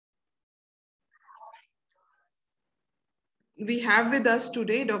we have with us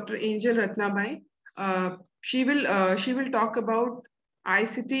today Dr. Angel Ratnabai. She will talk about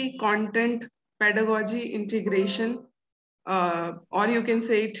ICT content pedagogy integration, or you can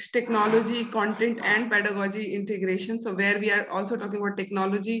say it technology content and pedagogy integration. So where we are also talking about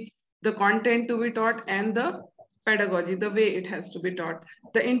technology, the content to be taught, and the pedagogy, the way it has to be taught,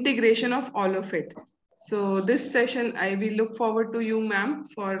 the integration of all of it. So this session, I will look forward to you, ma'am,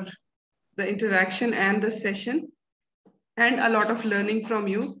 for the interaction and the session, and a lot of learning from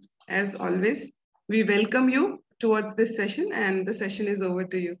you as always. We welcome you towards this session, and the session is over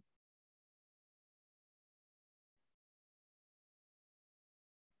to you.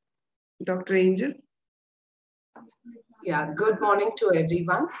 Dr. Angel. Yeah, good morning to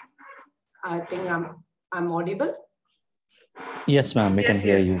everyone. I think I'm audible. Yes, ma'am, we can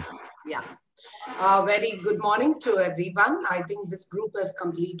hear you. Yeah. Very good morning to everyone. I think this group is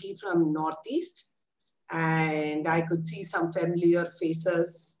completely from Northeast, and I could see some familiar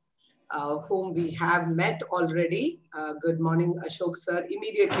faces whom we have met already. Good morning, Ashok sir.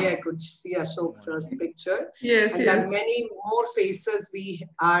 Immediately I could see Ashok sir's picture. Yes, and there are many more faces we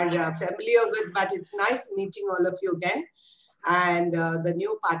are familiar with, but it's nice meeting all of you again. And the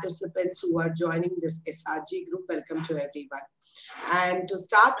new participants who are joining this SRG group, welcome to everyone. And to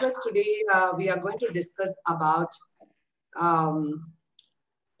start with today, we are going to discuss about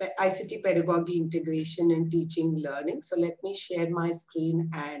ICT pedagogy integration in teaching learning. So let me share my screen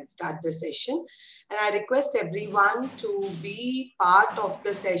and start the session. And I request everyone to be part of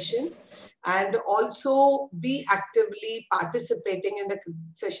the session and also be actively participating in the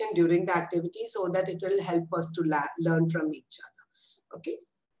session during the activity so that it will help us to learn from each other. Okay.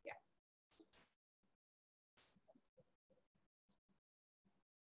 Yeah.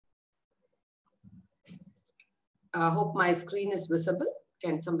 I hope my screen is visible.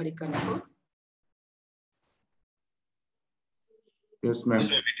 Can somebody confirm? Yes, ma'am.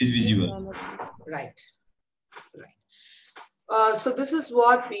 Yes, it is visible. Right. So this is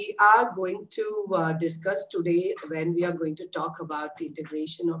what we are going to discuss today when we are going to talk about the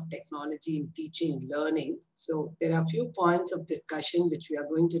integration of technology in teaching learning. So there are a few points of discussion which we are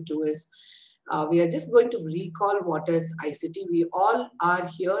going to do is we are just going to recall what is ICT. We all are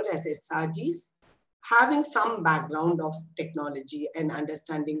here as SRGs having some background of technology and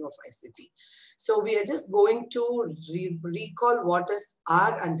understanding of ICT. So we are just going to recall what is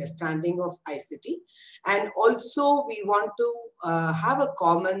our understanding of ICT. And also we want to have a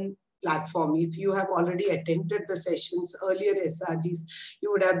common platform. If you have already attended the sessions earlier SRGs,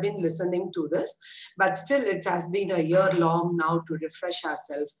 you would have been listening to this, but still it has been a year long now to refresh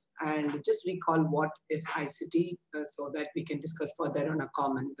ourselves and just recall what is ICT so that we can discuss further on a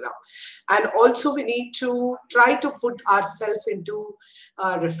common ground. And also we need to try to put ourselves into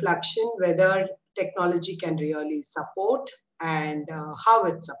reflection whether technology can really support and how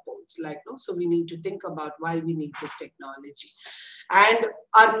it supports. So we need to think about why we need this technology. And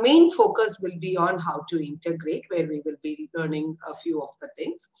our main focus will be on how to integrate, where we will be learning a few of the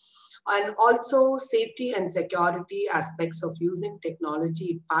things. And also safety and security aspects of using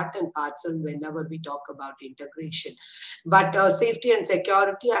technology, part and parcel whenever we talk about integration. But safety and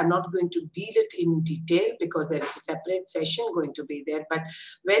security, I'm not going to deal it in detail because there is a separate session going to be there. But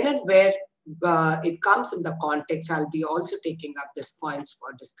when and where it comes in the context, I'll be also taking up these points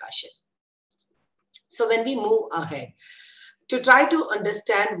for discussion. So when we move ahead, to try to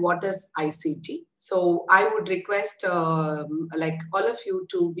understand what is ICT. So I would request like all of you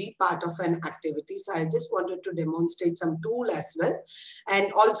to be part of an activity. So I just wanted to demonstrate some tool as well.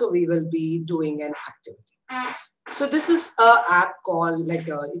 And also we will be doing an activity. So this is an app called,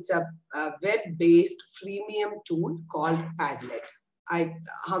 it's a web-based freemium tool called Padlet.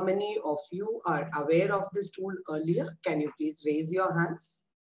 How many of you are aware of this tool earlier? Can you please raise your hands?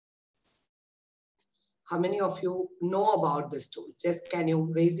 How many of you know about this tool? Just can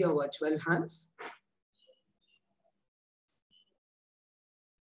you raise your virtual hands?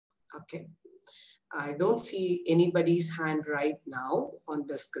 Okay. I don't see anybody's hand right now on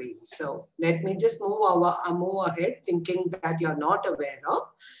the screen. So let me just move ahead thinking that you're not aware of,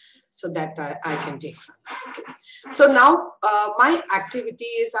 so that I can take from that. Okay. So now my activity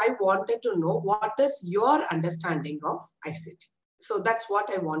is I wanted to know what is your understanding of ICT. So that's what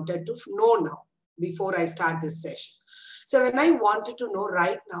I wanted to know now before I start this session. So when I wanted to know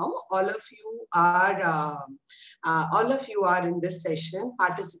right now, all of you are in this session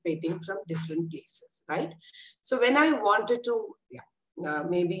participating from different places, right? So when I wanted to,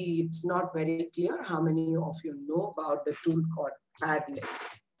 maybe it's not very clear how many of you know about the tool called Padlet,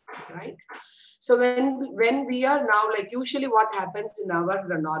 right? So when we are now, like usually what happens in our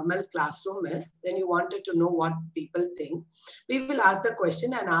normal classroom is, when you wanted to know what people think, we will ask the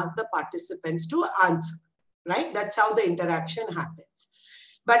question and ask the participants to answer, right? That's how the interaction happens.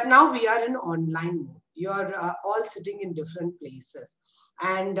 But now we are in online mode. You're all sitting in different places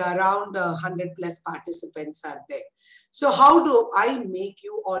and around 100 plus participants are there. So how do I make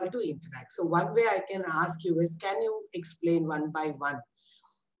you all to interact? So one way I can ask you is, can you explain one by one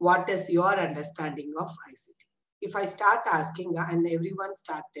what is your understanding of ICT? If I start asking and everyone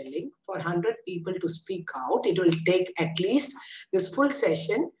start telling, for 100 people to speak out, it will take at least this full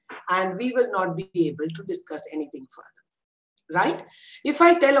session and we will not be able to discuss anything further, right? If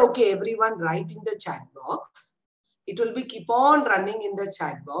I tell, okay, everyone write in the chat box, it will be keep on running in the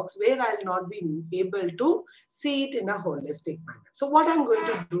chat box where I'll not be able to see it in a holistic manner. So what I'm going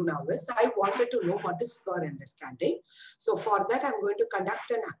to do now is, I wanted to know what is your understanding. So for that, I'm going to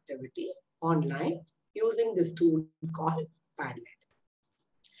conduct an activity online using this tool called Padlet.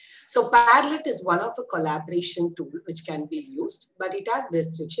 So Padlet is one of a collaboration tool which can be used, but it has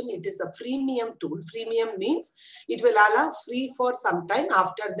restriction. It is a freemium tool. Freemium means it will allow free for some time.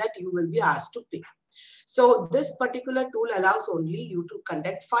 After that, you will be asked to pay. So this particular tool allows only you to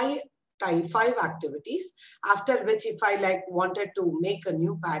conduct five activities, after which if I wanted to make a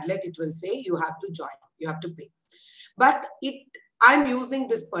new Padlet, it will say you have to join, you have to pay. But I'm using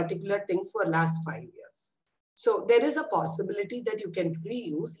this particular thing for last 5 years. So there is a possibility that you can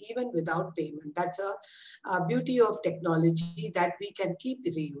reuse even without payment. That's a beauty of technology, that we can keep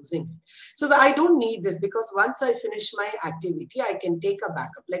reusing it. So I don't need this, because once I finish my activity, I can take a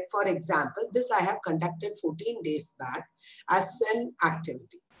backup. Like for example, this I have conducted 14 days back as an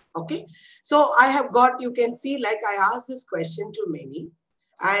activity. Okay. So I have got, you can see, like I asked this question to many,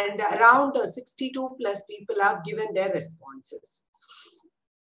 and around 62 plus people have given their responses.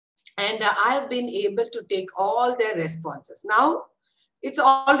 And I have been able to take all their responses. Now it's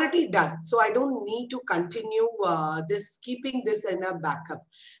already done. So I don't need to continue keeping this in a backup.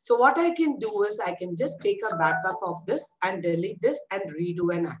 So what I can do is, I can just take a backup of this and delete this and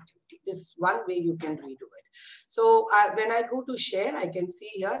redo an activity. This is one way you can redo it. So when I go to share, I can see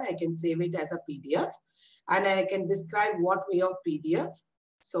here, I can save it as a PDF and I can describe what way of PDF.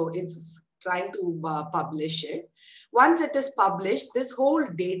 So it's trying to publish it. Once it is published, this whole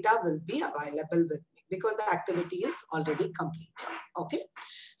data will be available with me because the activity is already complete. Okay.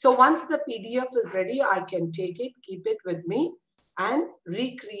 So once the PDF is ready, I can take it, keep it with me and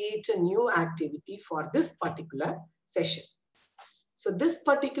recreate a new activity for this particular session. So this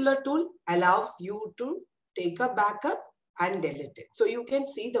particular tool allows you to take a backup and delete it. So you can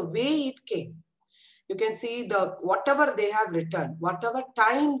see the way it came. You can see whatever they have written, whatever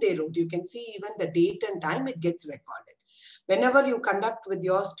time they wrote, you can see even the date and time, it gets recorded. Whenever you conduct with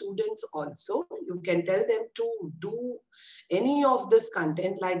your students also, you can tell them to do any of this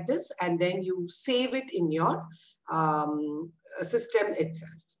content like this, and then you save it in your system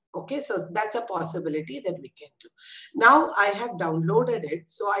itself. Okay, so that's a possibility that we can do. Now I have downloaded it,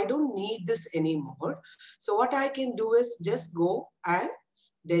 so I don't need this anymore. So what I can do is just go and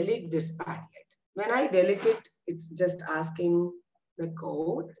delete this Padlet. When I delete it, it's just asking the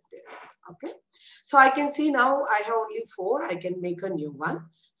code. Okay. So I can see now I have only 4. I can make a new one.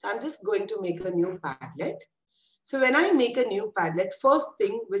 So I'm just going to make a new Padlet. So when I make a new Padlet, first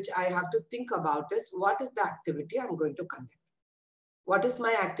thing which I have to think about is, what is the activity I'm going to conduct? What is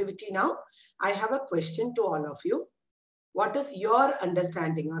my activity now? I have a question to all of you. What is your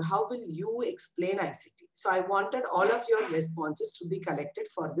understanding, or how will you explain ICT? So I wanted all of your responses to be collected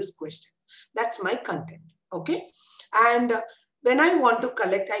for this question. That's my content. Okay. And when I want to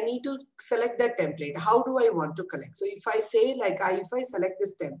collect, I need to select the template. How do I want to collect? So if I say if I select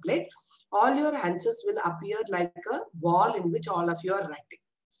this template, all your answers will appear like a wall in which all of you are writing.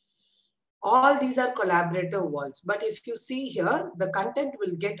 All these are collaborative walls. But if you see here, the content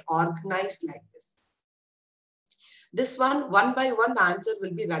will get organized like this. This one by one answer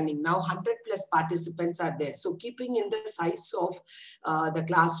will be running. Now 100 plus participants are there. So keeping in the size of the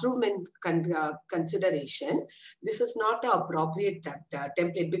classroom in consideration, this is not an appropriate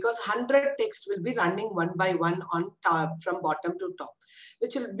template, because 100 text will be running one by one on top, from bottom to top,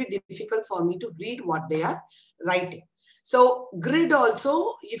 which will be difficult for me to read what they are writing. So grid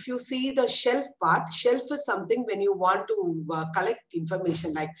also, if you see the shelf part, shelf is something when you want to collect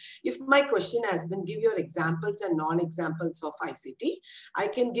information. Like if my question has been, give your examples and non-examples of ICT, I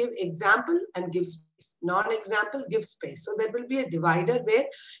can give example and give space. Non-example, give space. So there will be a divider where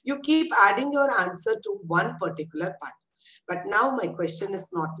you keep adding your answer to one particular part. But now my question is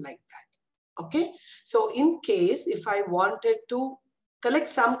not like that. Okay. So in case if I wanted to collect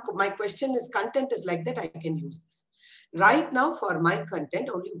some, my question is content is like that, I can use this. Right now for my content,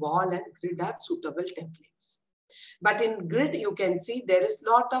 only wall and grid are suitable templates. But in grid, you can see there is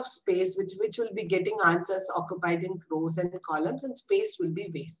lot of space which will be getting answers occupied in rows and columns, and space will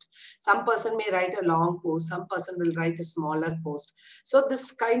be waste. Some person may write a long post, some person will write a smaller post. So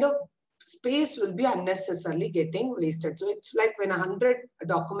this kind of space will be unnecessarily getting wasted. So it's like when 100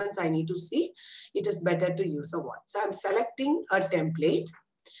 documents I need to see, it is better to use a one. So I'm selecting a template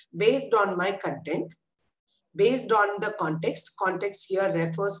based on my content. Based on the context, context here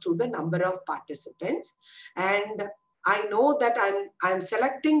refers to the number of participants. And I know that I'm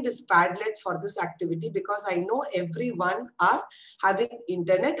selecting this Padlet for this activity because I know everyone are having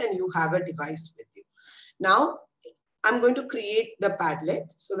internet and you have a device with you. Now, I'm going to create the Padlet.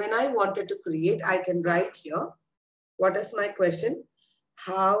 So when I wanted to create, I can write here, what is my question?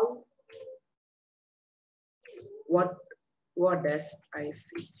 What does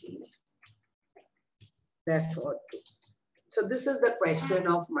ICT refer to? So this is the question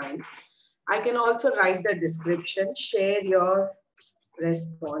of mine. I can also write the description, share your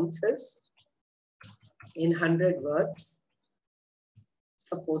responses in 100 words,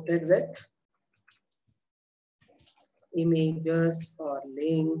 supported with images or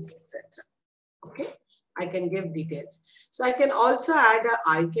links, etc. Okay, I can give details. So I can also add an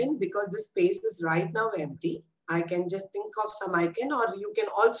icon because this space is right now empty. I can just think of some icon, or you can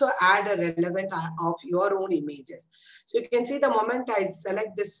also add a relevant of your own images. So you can see the moment I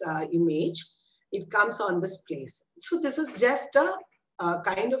select this image, it comes on this place. So this is just a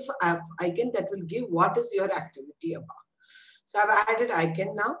kind of icon that will give what is your activity about. So I've added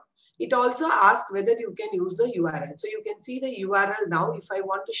icon now. It also asks whether you can use a URL. So you can see the URL now. If I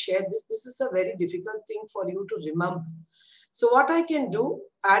want to share this, this is a very difficult thing for you to remember. So what I can do,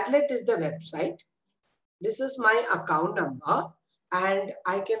 Padlet is the website. This is my account number, and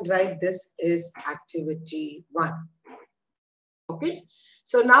I can write this is activity 1. Okay.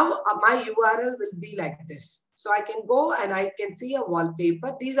 So now my URL will be like this. So I can go and I can see a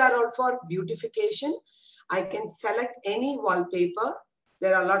wallpaper. These are all for beautification. I can select any wallpaper.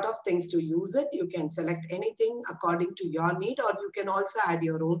 There are a lot of things to use it. You can select anything according to your need, or you can also add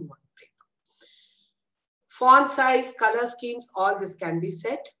your own wallpaper. Font size, color schemes, all this can be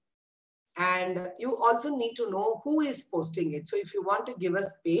set. And you also need to know who is posting it. So if you want to give a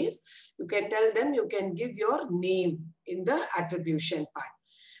space, you can tell them, you can give your name in the attribution part.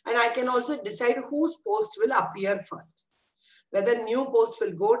 And I can also decide whose post will appear first, whether new post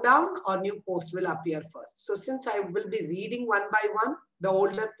will go down or new post will appear first. So since I will be reading one by one, the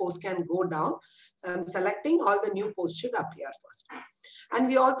older post can go down. So I'm selecting all the new posts should appear first. And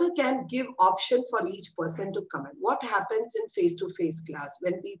we also can give option for each person to comment. What happens in face-to-face class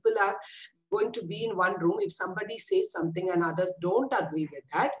when people are going to be in one room, if somebody says something and others don't agree with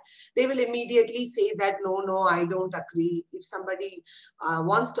that, they will immediately say that, no, I don't agree. If somebody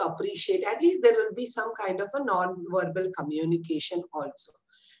wants to appreciate, at least there will be some kind of a non-verbal communication also.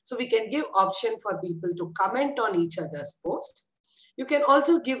 So we can give option for people to comment on each other's posts. You can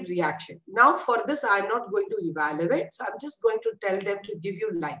also give reaction. Now for this, I'm not going to evaluate. So I'm just going to tell them to give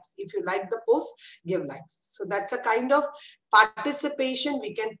you likes. If you like the post, give likes. So that's a kind of participation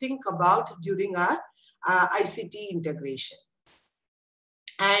we can think about during our ICT integration.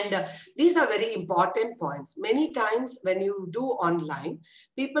 And these are very important points. Many times when you do online,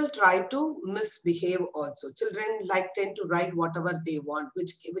 people try to misbehave also. Children tend to write whatever they want,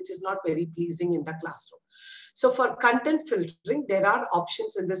 which is not very pleasing in the classroom. So for content filtering, there are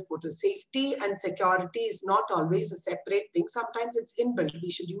options in this portal. Safety and security is not always a separate thing. Sometimes it's inbuilt. We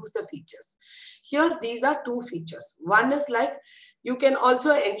should use the features. Here, these are two features. One is like, you can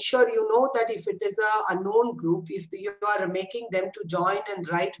also ensure you know that if it is a unknown group, if you are making them to join and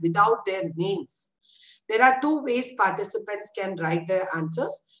write without their names. There are two ways participants can write their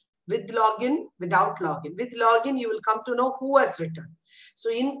answers. With login, without login. With login, you will come to know who has written. So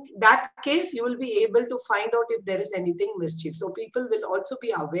in that case, you will be able to find out if there is anything mischief. So people will also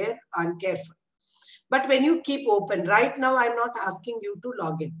be aware and careful. But when you keep open, right now, I'm not asking you to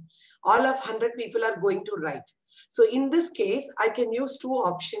log in. All of 100 people are going to write. So in this case, I can use two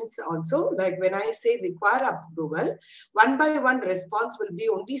options also. Like when I say require approval, one by one response will be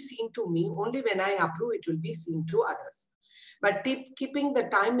only seen to me. Only when I approve, it will be seen to others. But keeping the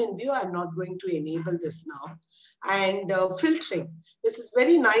time in view, I'm not going to enable this now. And filtering. This is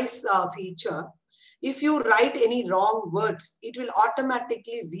very nice feature. If you write any wrong words, it will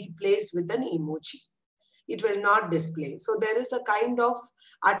automatically replace with an emoji. It will not display. So there is a kind of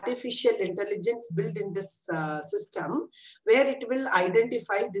artificial intelligence built in this system where it will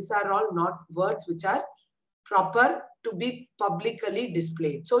identify these are all not words which are proper to be publicly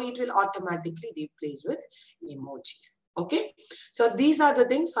displayed. So it will automatically replace with emojis. Okay. So these are the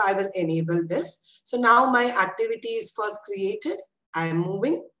things. So I will enable this. So now my activity is first created. I am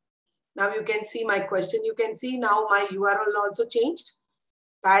moving. Now you can see my question. You can see now my URL also changed.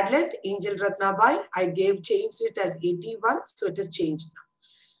 Padlet, Angel Ratnabai. I changed it as 81. So it is changed now.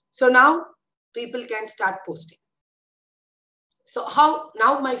 So now people can start posting. So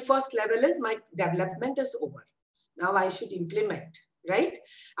now my first level is my development is over. Now I should implement, right?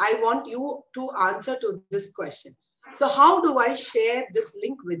 I want you to answer to this question. So how do I share this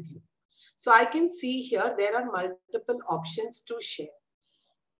link with you? So I can see here, there are multiple options to share.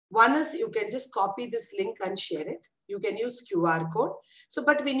 One is you can just copy this link and share it. You can use QR code. So,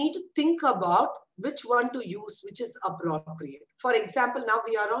 but we need to think about which one to use, which is appropriate. For example, now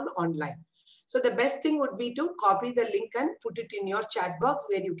we are all online. So the best thing would be to copy the link and put it in your chat box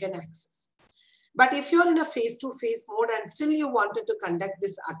where you can access. But if you're in a face-to-face mode and still you wanted to conduct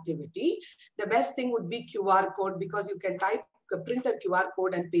this activity, the best thing would be QR code, because you can print a QR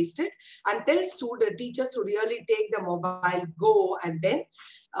code and paste it and tell teachers to really take the mobile, go and then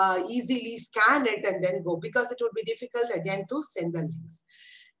easily scan it and then go, because it would be difficult again to send the links.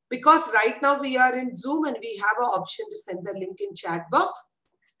 Because right now we are in Zoom and we have an option to send the link in chat box.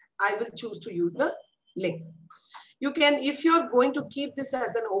 I will choose to use the link. You can, if you're going to keep this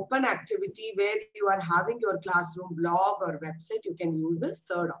as an open activity where you are having your classroom blog or website, you can use this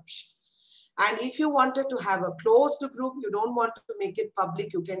third option. And if you wanted to have a closed group, you don't want to make it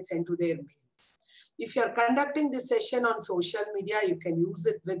public, you can send to their mails. If you're conducting this session on social media, you can use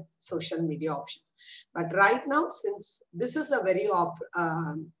it with social media options. But right now, since this is a very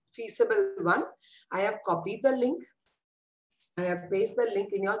feasible one, I have copied the link. I have pasted the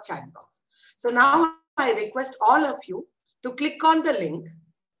link in your chat box. So now I request all of you to click on the link,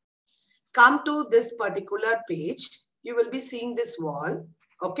 come to this particular page. You will be seeing this wall,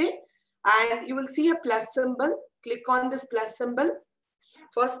 okay? And you will see a plus symbol. Click on this plus symbol.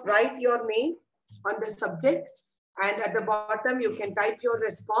 First, write your name on the subject. And at the bottom, you can type your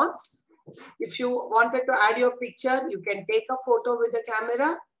response. If you wanted to add your picture, you can take a photo with the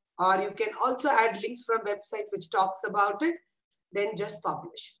camera, or you can also add links from website which talks about it. Then just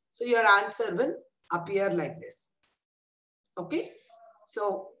publish. So your answer will appear like this. Okay.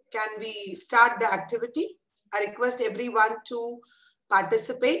 So can we start the activity? I request everyone to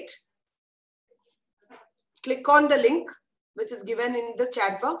participate. Click on the link which is given in the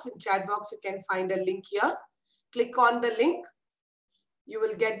chat box. In chat box, you can find a link here. Click on the link. You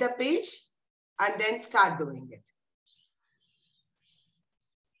will get the page and then start doing it.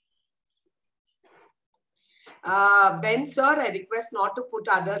 Ben sir, I request not to put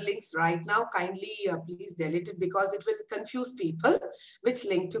other links right now. Kindly please delete it, because it will confuse people which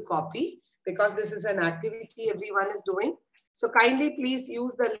link to copy, because this is an activity everyone is doing. So kindly please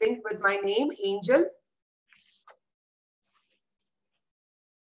use the link with my name, Angel.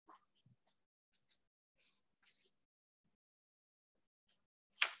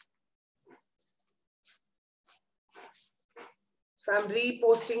 So I'm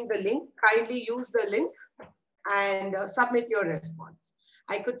reposting the link. Kindly use the link and submit your response.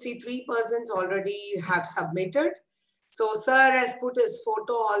 I could see 3 persons already have submitted. So sir has put his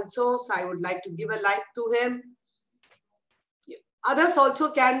photo also. So I would like to give a like to him. Others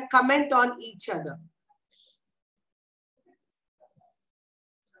also can comment on each other.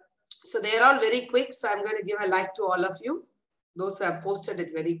 So they're all very quick. So I'm going to give a like to all of you. Those who have posted it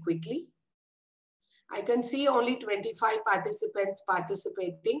very quickly. I can see only 25 participants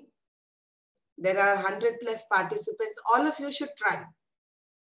participating. There are 100 plus participants. All of you should try.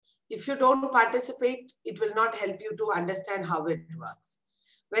 If you don't participate, it will not help you to understand how it works.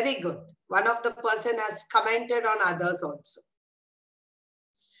 Very good. One of the person has commented on others also.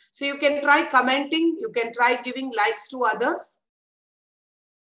 So you can try commenting. You can try giving likes to others.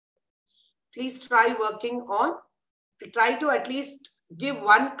 Please try working on. Try to at least give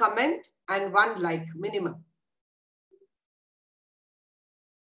one comment and one like minimum.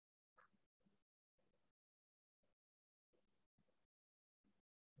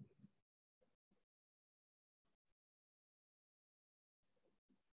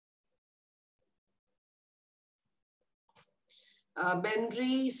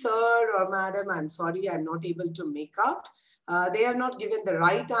 Benry, sir or madam, I'm sorry, I'm not able to make out. They have not given the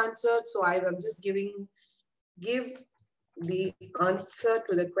right answer, so I am just give the answer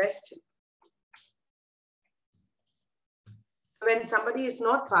to the question. When somebody is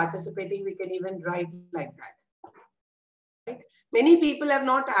not participating, we can even write like that. Right? Many people have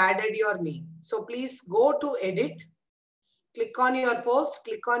not added your name. So please go to edit, click on your post,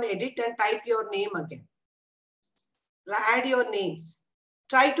 click on edit and type your name again. Add your names.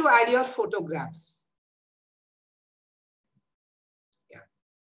 Try to add your photographs. Yeah.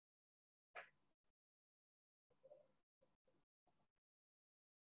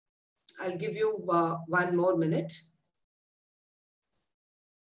 I'll give you 1 more minute.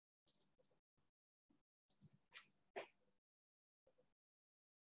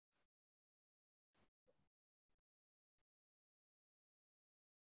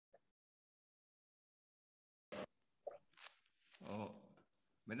 Oh,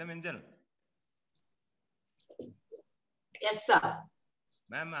 Madam Angel. Yes, sir.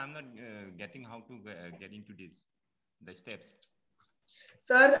 Ma'am, I'm not getting how to get into the steps.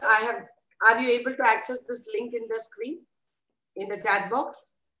 Sir, are you able to access this link in the screen, in the chat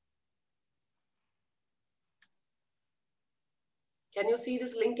box? Can you see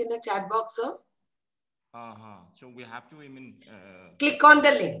this link in the chat box, sir? So we have to, click on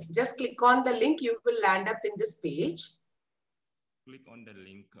the link. Just click on the link. You will land up in this page. Click on the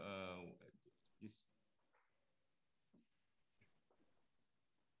link.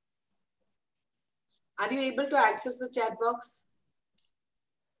 Are you able to access the chat box?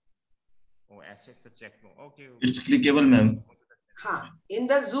 Oh, access the chat box. Okay. It's clickable, ma'am. In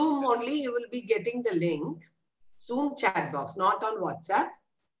the Zoom only, you will be getting the link. Zoom chat box, not on WhatsApp.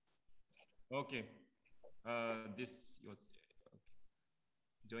 Okay. This okay.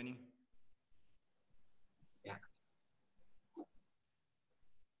 Joining. Yeah.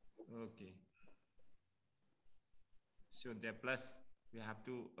 Okay. So the plus, we have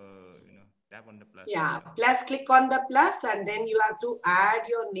to tap on the plus. Yeah, plus click on the plus, and then you have to add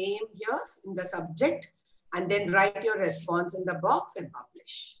your name here in the subject, and then write your response in the box and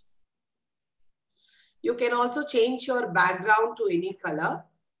publish. You can also change your background to any color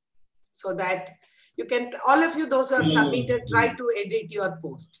so that you can, all of you, those who have submitted, try to edit your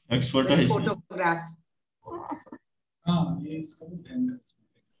post with photograph.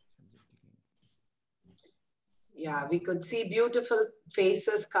 Yeah, we could see beautiful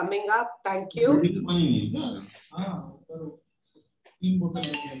faces coming up. Thank you.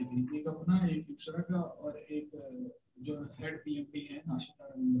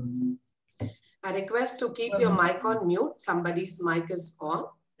 A request to keep your mic on mute. Somebody's mic is on.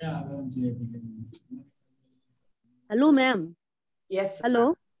 Hello, ma'am. Yes.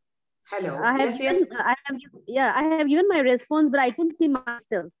 Hello. Hello. I have I have given my response, but I couldn't see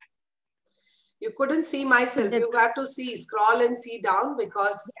myself. You couldn't see myself. You have to scroll and see down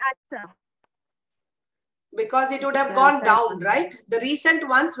because it would have gone down, right? The recent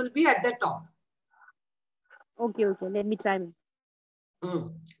ones will be at the top. Okay. Let me try.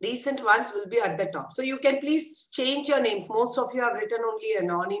 Recent ones will be at the top. So you can please change your names. Most of you have written only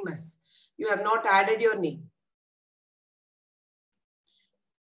anonymous. You have not added your name.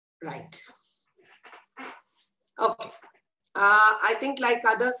 Right. Okay. I think like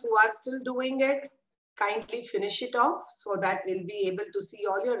others who are still doing it, kindly finish it off so that we'll be able to see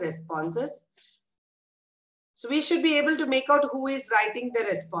all your responses. So we should be able to make out who is writing the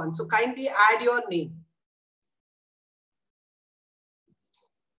response. So kindly add your name.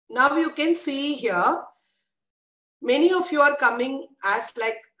 Now you can see here, many of you are coming as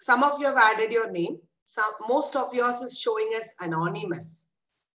like, some of you have added your name. Most of yours is showing as anonymous.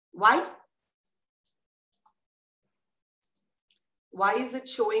 Why? Why is it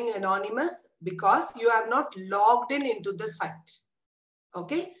showing anonymous? Because you have not logged in into the site.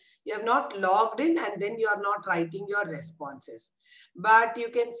 Okay? You have not logged in and then you are not writing your responses. But you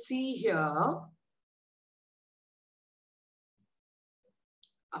can see here.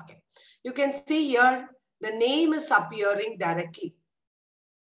 Okay. You can see here the name is appearing directly.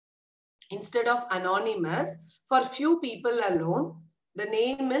 Instead of anonymous, for few people alone, the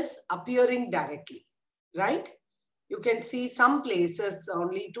name is appearing directly. Right? You can see some places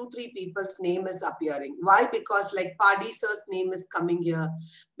only 2-3 people's name is appearing. Why? Because like Padi sir's name is coming here.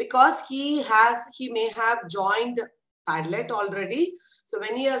 Because he may have joined Padlet already. So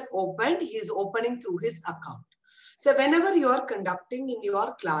when he has opened, he is opening through his account. So whenever you are conducting in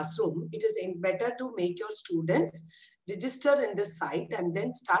your classroom, it is better to make your students register in this site and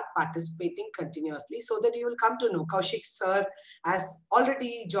then start participating continuously so that you will come to know Kaushik sir has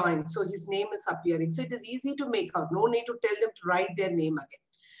already joined. So his name is appearing. So it is easy to make out. No need to tell them to write their name again.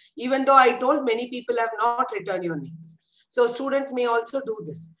 Even though I told many people have not written your names. So students may also do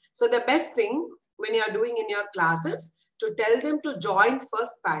this. So the best thing when you are doing in your classes to tell them to join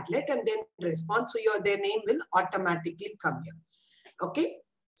first Padlet and then respond. So their name will automatically come here. Okay.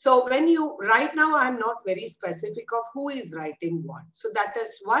 So when you, right now, I'm not very specific of who is writing what. So that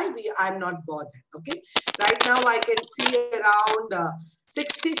is why I'm not bothered, okay? Right now, I can see around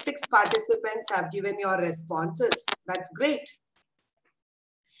 66 participants have given your responses. That's great.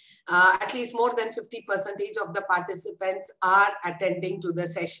 At least more than 50% of the participants are attending to the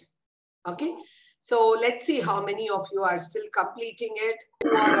session, okay? So let's see how many of you are still completing it,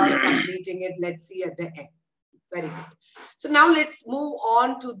 who are all completing it. Let's see at the end. Very good. So now let's move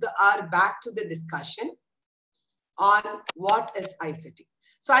on to back to the discussion on what is ICT.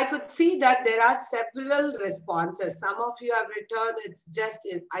 So I could see that there are several responses. Some of you have returned, it's just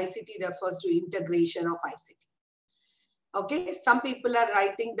ICT refers to integration of ICT. Okay, some people are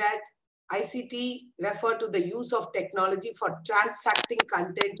writing that ICT refer to the use of technology for transacting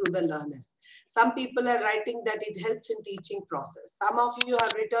content to the learners. Some people are writing that it helps in teaching process. Some of you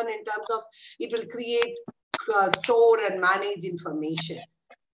have written in terms of it will create, store and manage information.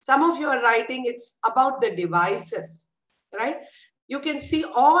 Some of you are writing it's about the devices, right? You can see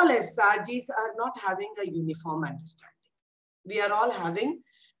all SRGs are not having a uniform understanding. We are all having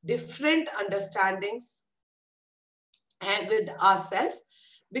different understandings and with ourselves,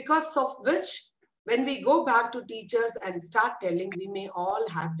 because of which when we go back to teachers and start telling, we may all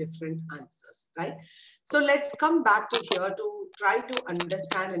have different answers, right? So let's come back to here to try to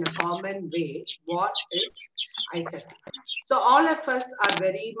understand in a common way what is ICT. So all of us are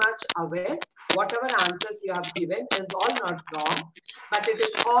very much aware whatever answers you have given is all not wrong, but it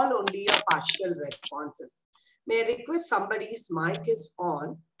is all only a partial responses. May I request somebody's mic is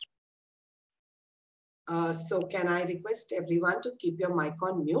on? So can I request everyone to keep your mic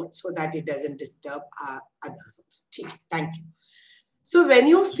on mute so that it doesn't disturb others also. Thank you. So when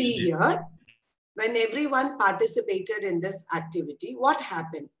you see here, when everyone participated in this activity, what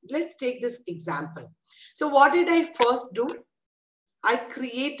happened? Let's take this example. So what did I first do? I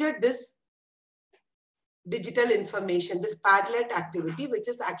created this digital information, this Padlet activity, which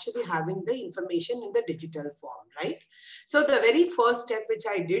is actually having the information in the digital form, right? So the very first step which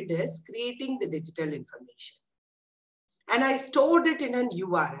I did is creating the digital information. And I stored it in an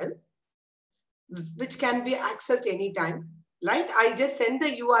URL, which can be accessed anytime, right? I just send the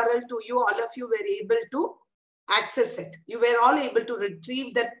URL to you, all of you were able to access it. You were all able to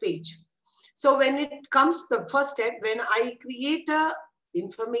retrieve that page. So when it comes to the first step, when I create a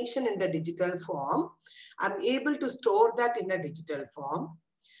information in the digital form, I'm able to store that in a digital form.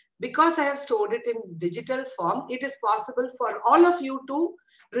 Because I have stored it in digital form, it is possible for all of you to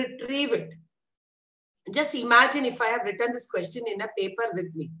retrieve it. Just imagine if I have written this question in a paper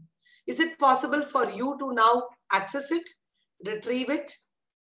with me. Is it possible for you to now access it, retrieve it?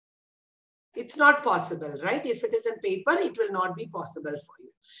 It's not possible, right? If it is in paper, it will not be possible for you.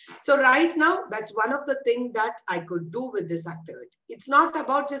 So right now, that's one of the things that I could do with this activity. It's not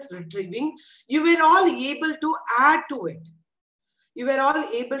about just retrieving. You were all able to add to it. You were all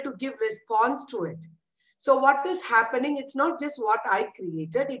able to give response to it. So what is happening, it's not just what I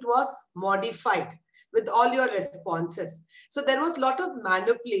created, it was modified with all your responses. So there was a lot of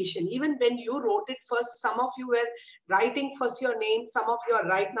manipulation. Even when you wrote it first, some of you were writing first your name, some of you are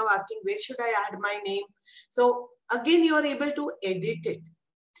right now asking, where should I add my name? So again, you are able to edit it.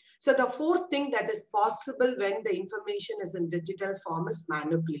 So the fourth thing that is possible when the information is in digital form is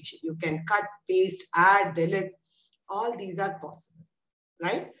manipulation. You can cut, paste, add, delete. All these are possible,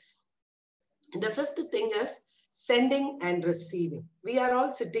 right? And the fifth thing is sending and receiving. We are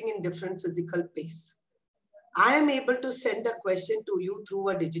all sitting in different physical space. I am able to send a question to you through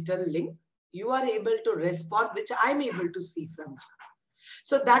a digital link. You are able to respond, which I'm able to see from you.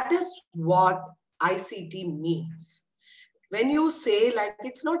 So that is what ICT means. When you say like,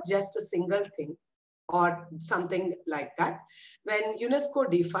 it's not just a single thing or something like that. When UNESCO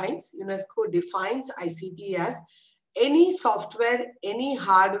defines ICT as any software, any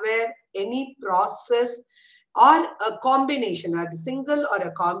hardware, any process, or a combination, a single or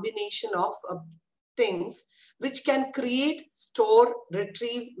a combination of things which can create, store,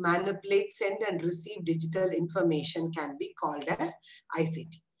 retrieve, manipulate, send and receive digital information can be called as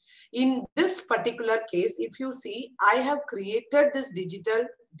ICT. In this particular case, if you see, I have created this digital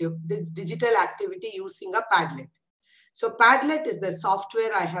activity using a Padlet. So Padlet is the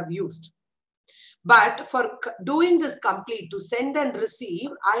software I have used. But for doing this complete, to send and receive,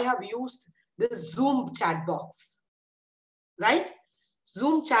 I have used this Zoom chat box, right?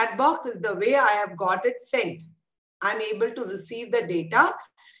 Zoom chat box is the way I have got it sent. I'm able to receive the data.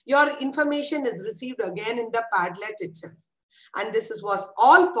 Your information is received again in the Padlet itself. And this was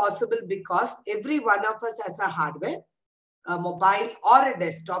all possible because every one of us has a hardware, a mobile or a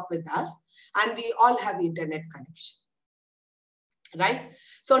desktop with us, and we all have internet connection. right?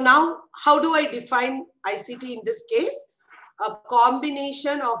 So now, how do I define ICT in this case? A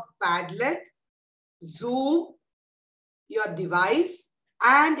combination of Padlet, Zoom, your device,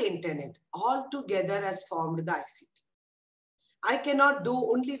 and internet all together has formed the ICT. I cannot do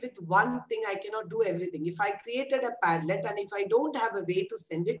only with one thing. I cannot do everything. If I created a Padlet and if I don't have a way to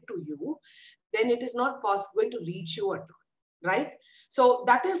send it to you, then it is not going to reach you at all, right? So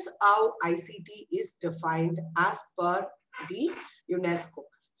that is how ICT is defined as per the UNESCO.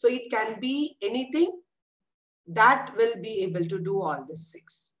 So it can be anything that will be able to do all the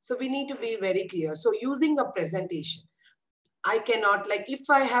six. So we need to be very clear. So using a presentation, I cannot, like if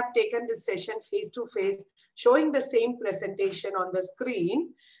I have taken this session face to face, showing the same presentation on the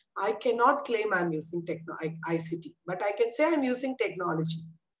screen, I cannot claim I'm using ICT, but I can say I'm using technology,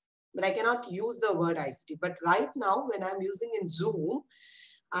 but I cannot use the word ICT. But right now, when I'm using in Zoom,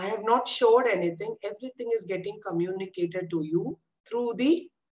 I have not showed anything. Everything is getting communicated to you through the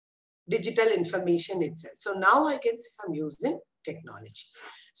digital information itself. So now I can say I'm using technology.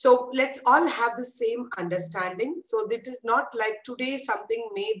 So let's all have the same understanding. So it is not like today something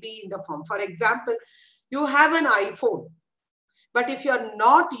may be in the form. For example, you have an iPhone, but if you're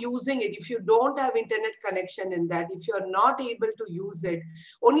not using it, if you don't have internet connection in that, if you're not able to use it,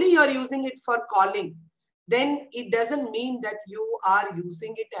 only you're using it for calling, then it doesn't mean that you are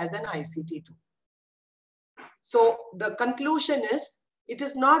using it as an ICT tool. So the conclusion is, it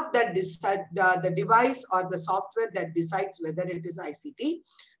is not that the device or the software that decides whether it is ICT,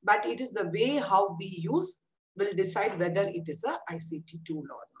 but it is the way how we use will decide whether it is a ICT tool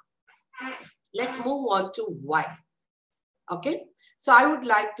or not. Let's move on to why. Okay, so I would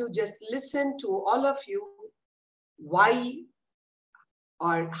like to just listen to all of you why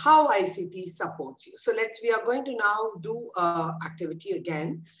or how ICT supports you. So we are going to now do activity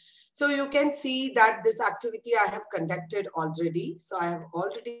again. So you can see that this activity I have conducted already. So I have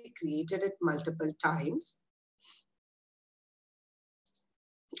already created it multiple times.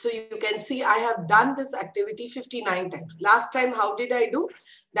 So you can see I have done this activity 59 times. Last time, how did I do?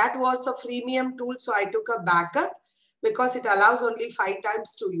 That was a freemium tool. So I took a backup because it allows only 5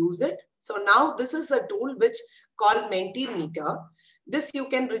 times to use it. So now this is a tool which called Mentimeter. This you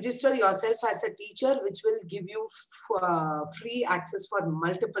can register yourself as a teacher, which will give you free access for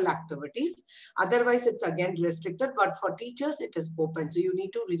multiple activities. Otherwise, it's again restricted, but for teachers, it is open. So you need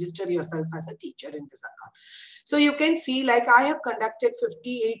to register yourself as a teacher in this account. So you can see, like I have conducted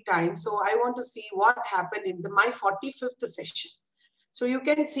 58 times. So I want to see what happened in my 45th session. So you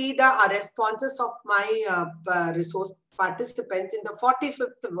can see the responses of my resource participants in the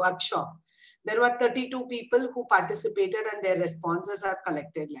 45th workshop. There were 32 people who participated and their responses are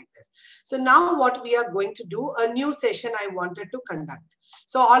collected like this. So now what we are going to do, a new session I wanted to conduct.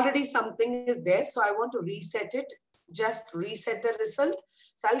 So already something is there. So I want to reset it, just reset the result.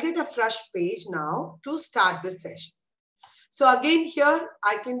 So I'll get a fresh page now to start the session. So again here,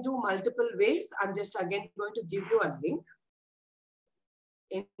 I can do multiple ways. I'm just again going to give you a link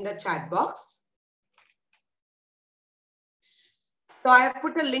in the chat box. So I have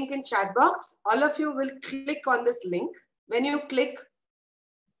put a link in chat box. All of you will click on this link. When you click,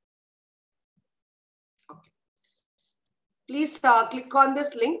 okay, please click on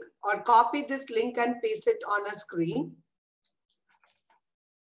this link or copy this link and paste it on a screen.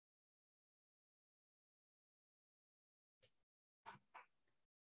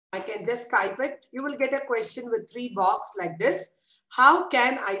 I can just type it. You will get a question with 3 boxes like this. How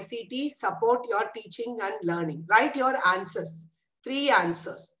can ICT support your teaching and learning? Write your answers. 3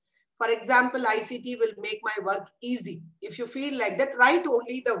 answers. For example, ICT will make my work easy. If you feel like that, write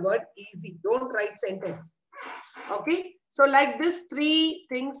only the word easy. Don't write sentence. Okay. So like this 3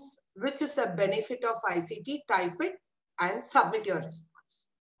 things, which is the benefit of ICT, type it and submit your response.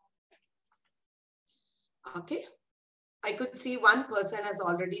 Okay. I could see one person has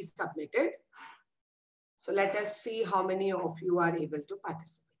already submitted. So let us see how many of you are able to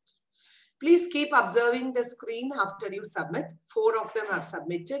participate. Please keep observing the screen after you submit. 4 of them have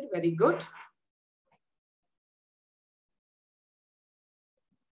submitted. Very good.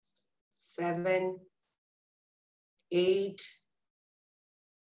 7, 8,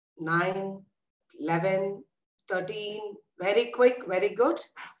 9, 11, 13. Very quick, very good.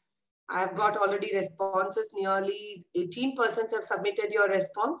 I've got already responses. Nearly 18% have submitted your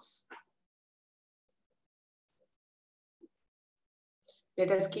response. Let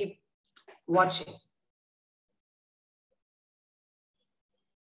us keep watching.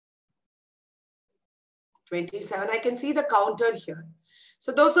 27. I can see the counter here.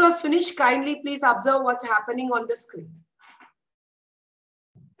 So those who have finished, kindly please observe what's happening on the screen.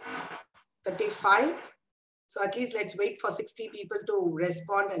 35, So at least let's wait for 60 people to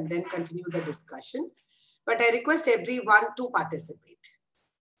respond and then continue the discussion. But I request everyone to participate.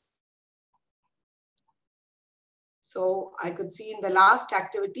 So I could see in the last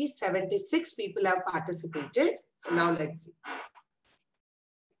activity, 76 people have participated. So now let's see.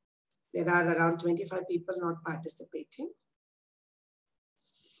 There are around 25 people not participating.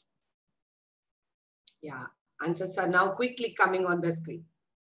 Yeah, answers are now quickly coming on the screen.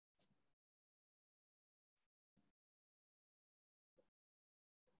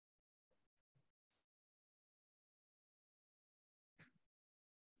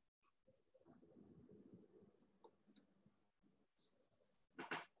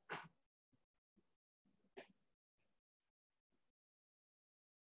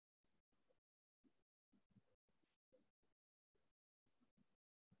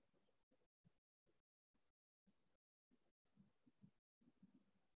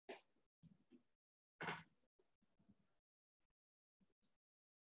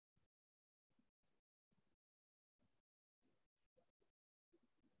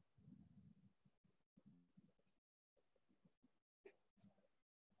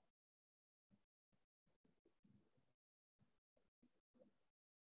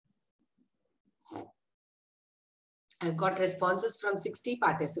 I've got responses from 60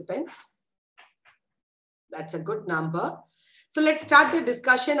 participants. That's a good number. So let's start the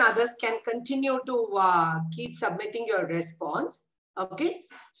discussion. Others can continue to keep submitting your response. Okay.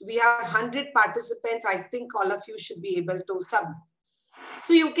 So we have 100 participants. I think all of you should be able to submit.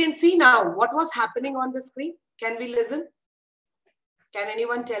 So you can see now what was happening on the screen. Can we listen? Can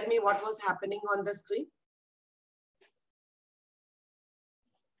anyone tell me what was happening on the screen?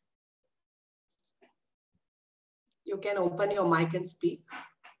 You can open your mic and speak.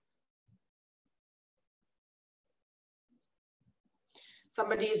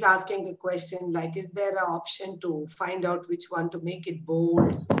 Somebody is asking a question like, is there an option to find out which one to make it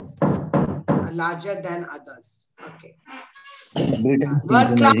bold, larger than others? Okay.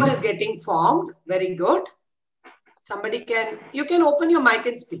 Word cloud is getting formed. Very good. Somebody you can open your mic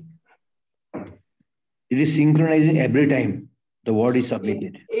and speak. It is synchronizing every time the word is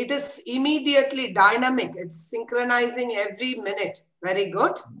submitted. It is immediately dynamic. It's synchronizing every minute. Very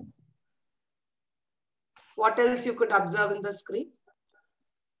good. What else you could observe in the screen?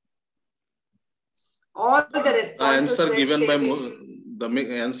 All the responses The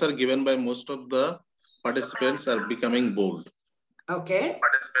answer given by most of the participants are becoming bold. Okay.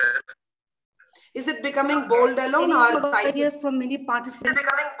 Is it becoming bold alone or sizes? Ideas from many participants. Is it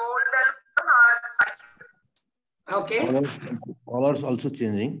becoming bold alone or sizes? Okay. Colors also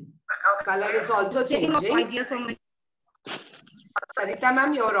changing. Color is also changing. Ideas from many. Sarita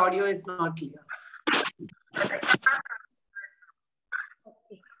ma'am, your audio is not clear.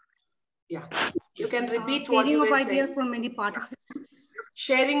 Yeah. You can repeat what you were saying. Sharing of ideas from many participants.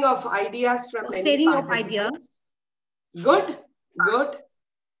 Sharing of ideas from many Sharing of participants. Good, good.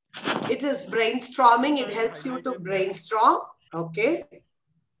 It is brainstorming. It helps you to brainstorm. Okay.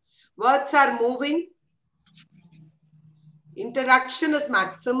 Words are moving. Interaction is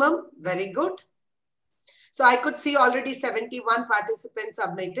maximum. Very good. So I could see already 71 participants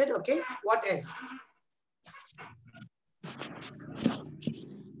submitted. Okay. What else?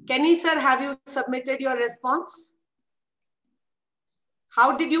 Kenny sir, have you submitted your response?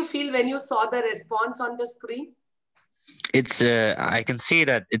 How did you feel when you saw the response on the screen? It's I can see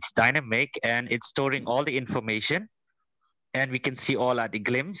that it's dynamic and it's storing all the information, and we can see all at a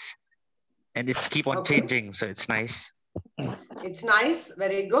glimpse, and it's keep on changing, so it's nice. It's nice,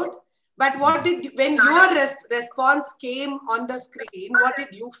 very good. But what did when your response came on the screen, what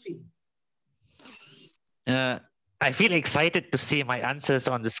did you feel? I feel excited to see my answers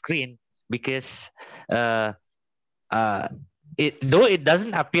on the screen because though it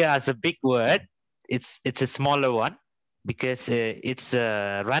doesn't appear as a big word, it's a smaller one because it's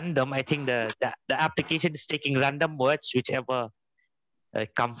random. I think the application is taking random words, whichever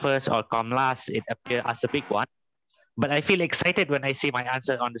come first or come last, it appears as a big one. But I feel excited when I see my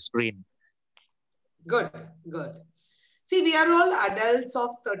answer on the screen. Good, good. See, we are all adults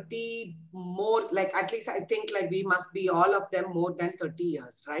of 30 more, like at least I think like we must be all of them more than 30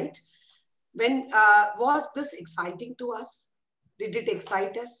 years, right? When was this exciting to us? Did it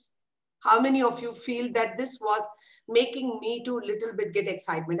excite us? How many of you feel that this was making me to little bit get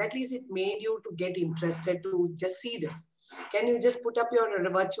excitement? At least it made you to get interested to just see this. Can you just put up your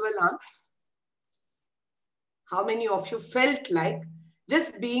virtual arms? How many of you felt like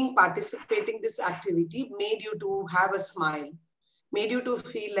just participating this activity made you to have a smile, made you to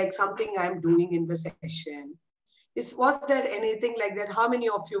feel like something I'm doing in the session? Was there anything like that? How many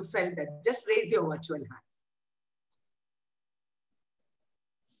of you felt that? Just raise your virtual hand.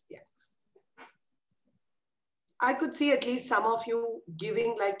 I could see at least some of you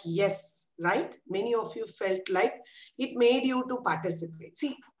giving like yes, right? Many of you felt like it made you to participate.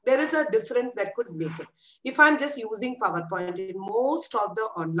 See, there is a difference that could make it. If I'm just using PowerPoint in most of the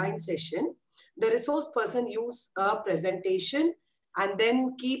online session, the resource person use a presentation and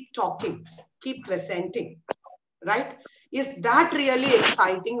then keep talking, keep presenting, right? Is that really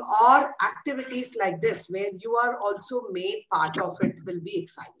exciting? Or activities like this where you are also made part of it will be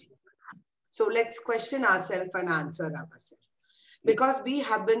exciting? So let's question ourselves and answer ourselves. Because we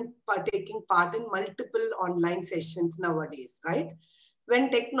have been taking part in multiple online sessions nowadays, right? When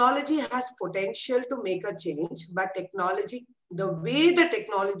technology has potential to make a change, but technology, the way the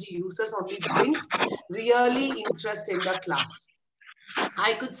technology uses only brings really interest in the class.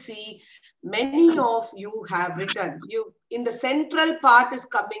 I could see many of you have written, you in the central part is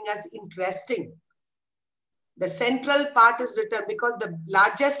coming as interesting. The central part is written because the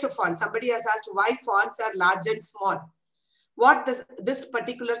largest font, somebody has asked why fonts are large and small. What this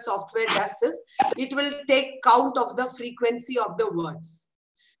particular software does is, it will take count of the frequency of the words.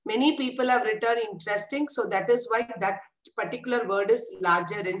 Many people have written interesting, so that is why that particular word is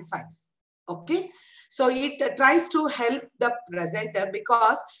larger in size. Okay. So it tries to help the presenter,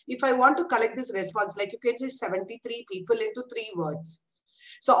 because if I want to collect this response, like you can say 73 people into 3 words.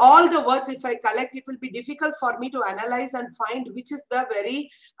 So all the words, if I collect, it will be difficult for me to analyze and find which is the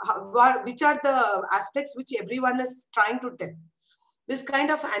which are the aspects which everyone is trying to tell. This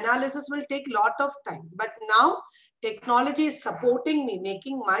kind of analysis will take a lot of time. But now technology is supporting me,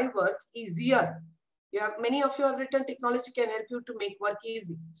 making my work easier. Yeah, many of you have written technology can help you to make work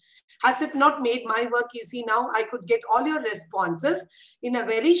easy. Has it not made my work easy? Now I could get all your responses in a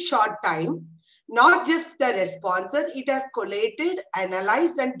very short time. Not just the responses, it has collated,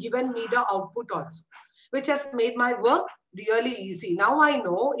 analyzed, and given me the output also, which has made my work really easy. Now I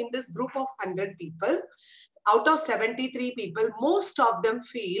know in this group of 100 people, out of 73 people, most of them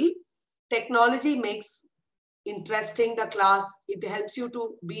feel technology makes interesting the class. It helps you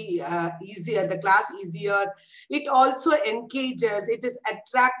to be easier, the class easier. It also engages, it is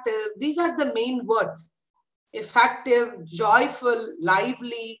attractive. These are the main words: effective, joyful,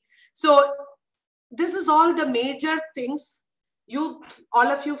 lively. So this is all the major things all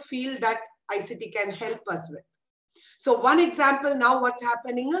of you feel that ICT can help us with. So one example now, what's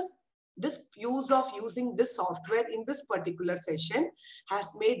happening is, this use of using this software in this particular session has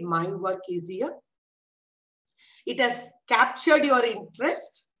made my work easier. It has captured your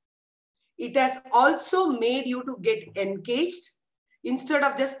interest. It has also made you to get engaged. Instead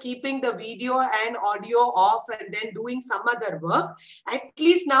of just keeping the video and audio off and then doing some other work, at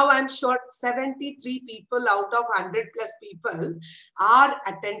least now I'm sure 73 people out of 100 plus people are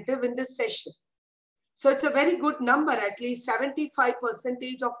attentive in this session. So it's a very good number. At least 75%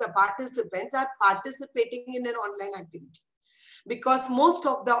 of the participants are participating in an online activity. Because most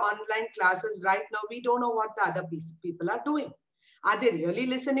of the online classes right now, we don't know what the other people are doing. Are they really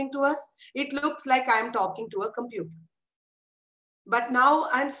listening to us? It looks like I'm talking to a computer. But now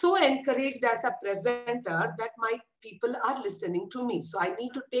I'm so encouraged as a presenter that my people are listening to me. So I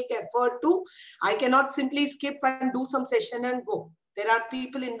need to take effort to, I cannot simply skip and do some session and go. There are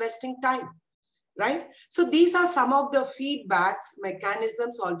people investing time, right? So these are some of the feedbacks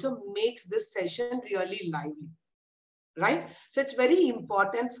mechanisms also makes this session really lively, right? So it's very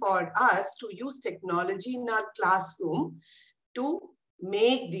important for us to use technology in our classroom to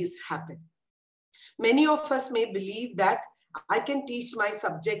make this happen. Many of us may believe that I can teach my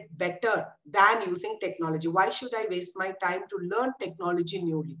subject better than using technology. Why should I waste my time to learn technology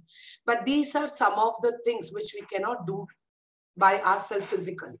newly? But these are some of the things which we cannot do by ourselves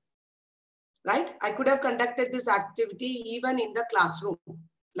physically, right? I could have conducted this activity even in the classroom,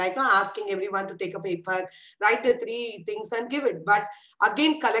 like asking everyone to take a paper, write the 3 things and give it. But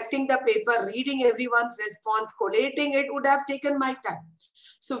again, collecting the paper, reading everyone's response, collating it would have taken my time.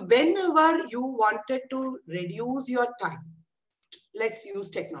 So whenever you wanted to reduce your time, let's use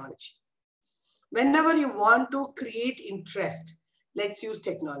technology. Whenever you want to create interest, let's use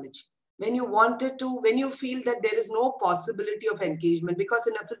technology. When you feel that there is no possibility of engagement, because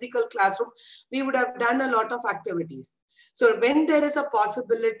in a physical classroom, we would have done a lot of activities. So when there is a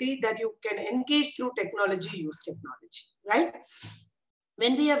possibility that you can engage through technology, use technology, right?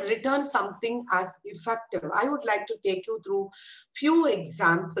 When we have written something as effective, I would like to take you through few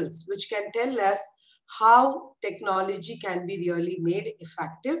examples which can tell us how technology can be really made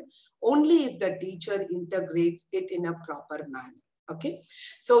effective only if the teacher integrates it in a proper manner. Okay,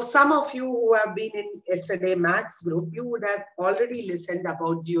 so some of you who have been in yesterday maths group, you would have already listened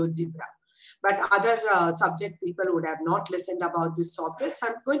about GeoGebra. but other subject people would have not listened about this software. So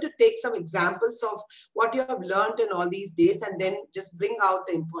I'm going to take some examples of what you have learned in all these days and then just bring out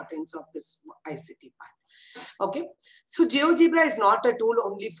the importance of this ICT part. Okay, so GeoGebra is not a tool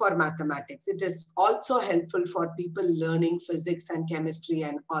only for mathematics. It is also helpful for people learning physics and chemistry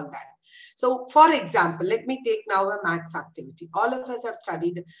and all that. So for example, let me take now a maths activity. All of us have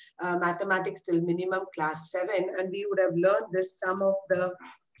studied mathematics till minimum class 7, and we would have learned this sum of the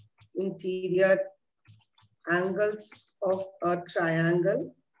interior angles of a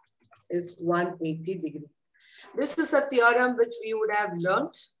triangle is 180 degrees. This is a theorem which we would have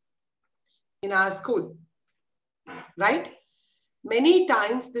learned in our school, right? Many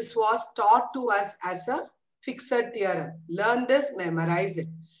times this was taught to us as a fixed theorem. Learn this, memorize it.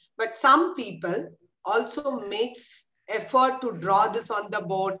 But some people also makes effort to draw this on the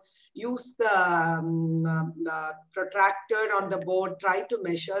board, use the protractor on the board, try to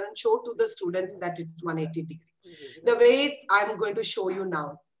measure and show to the students that it's 180 degrees. The way I'm going to show you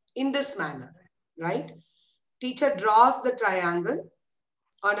now, in this manner, right? Teacher draws the triangle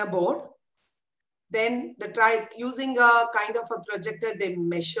on a board. Then using a kind of a projector, they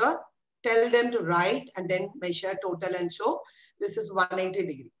measure, tell them to write, and then measure total and show this is 180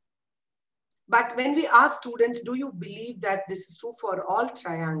 degrees. But when we ask students, do you believe that this is true for all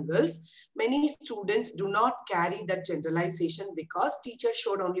triangles? Many students do not carry that generalization because teacher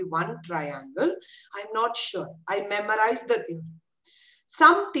showed only one triangle. I'm not sure. I memorized the theory.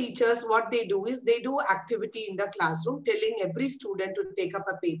 Some teachers, what they do is they do activity in the classroom, telling every student to take up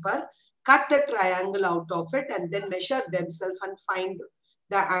a paper, cut a triangle out of it, and then measure themselves and find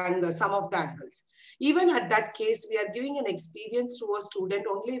the angle, some of the angles. Even at that case, we are giving an experience to a student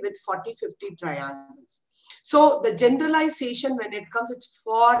only with 40, 50 triangles. So the generalization, when it comes, it's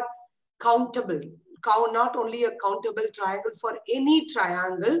for countable. Not only a countable triangle, for any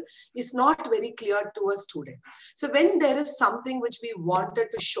triangle is not very clear to a student. So when there is something which we wanted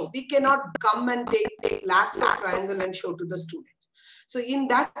to show, we cannot come and take lakhs of triangle and show to the students. So in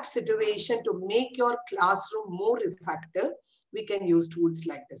that situation, to make your classroom more effective, we can use tools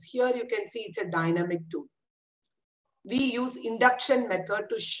like this. Here you can see it's a dynamic tool. We use induction method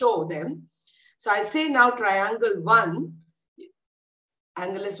to show them. So I say now triangle 1,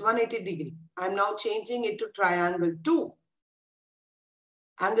 angle is 180 degree. I'm now changing it to triangle 2.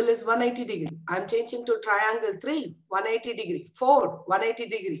 Angle is 180 degree. I'm changing to triangle 3, 180 degree, 4,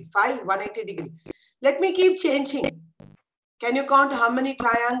 180 degree, 5, 180 degree. Let me keep changing. Can you count how many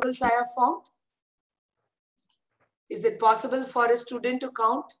triangles I have formed? Is it possible for a student to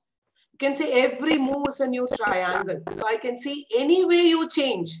count? You can say every move is a new triangle. So I can see any way you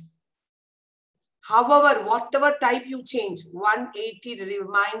change. However, whatever type you change, 180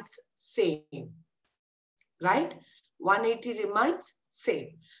 remains same. Right? 180 remains same.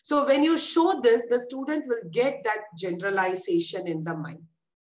 So when you show this, the student will get that generalization in the mind.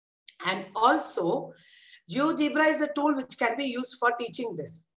 And also, GeoGebra is a tool which can be used for teaching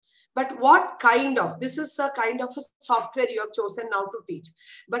this. But what kind of, this is a kind of a software you have chosen now to teach.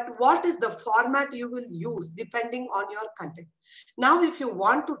 But what is the format you will use depending on your content? Now, if you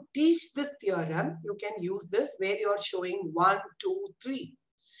want to teach this theorem, you can use this where you are showing 1, 2, 3.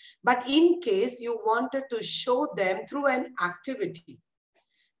 But in case you wanted to show them through an activity,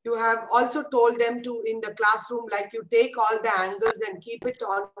 you have also told them to, in the classroom, like you take all the angles and keep it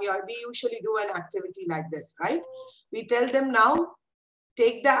on your, we usually do an activity like this, right? We tell them now,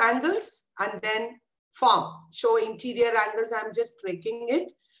 take the angles and then form, show interior angles. I'm just tracking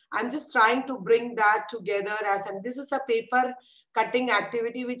it. I'm just trying to bring that together as, and this is a paper cutting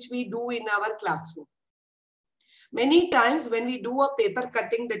activity which we do in our classroom. Many times when we do a paper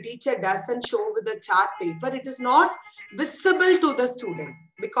cutting, the teacher doesn't show with the chart paper. It is not visible to the student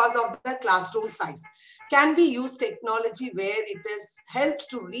because of the classroom size. Can we use technology where it is helps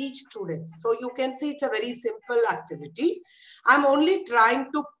to reach students? So you can see it's a very simple activity. I'm only trying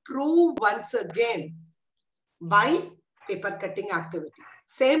to prove once again by paper cutting activity.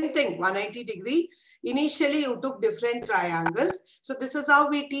 Same thing, 180 degree. Initially, you took different triangles. So this is how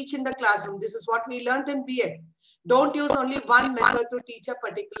we teach in the classroom. This is what we learned in B.Ed. Don't use only one method to teach a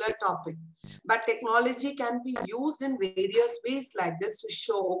particular topic. But technology can be used in various ways like this to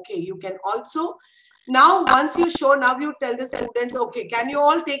show, okay, you can also, now once you show, now you tell the students, okay, can you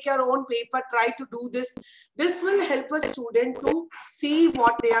all take your own paper, try to do this. This will help a student to see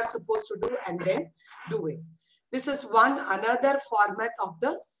what they are supposed to do and then do it. This is another format of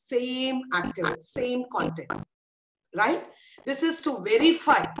the same activity, same content, right? This is to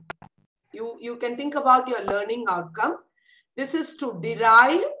verify. You can think about your learning outcome. This is to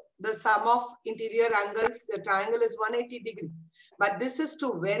derive the sum of interior angles, the triangle is 180 degree. But this is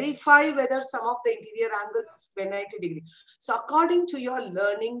to verify whether sum of the interior angles is 180 degree. So according to your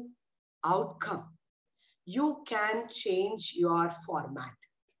learning outcome, you can change your format.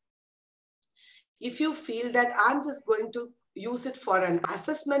 If you feel that I'm just going to use it for an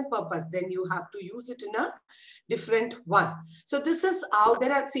assessment purpose, then you have to use it in a different one. So this is how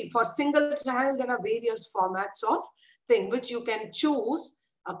there are, see, for single triangle, there are various formats of thing which you can choose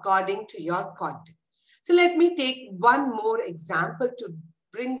according to your content. So let me take one more example to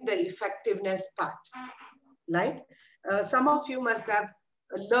bring the effectiveness part, right? Some of you must have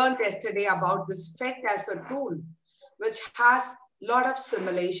learned yesterday about this FECT as a tool, which has a lot of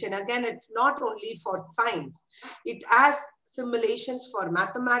simulation. Again, it's not only for science. It has simulations for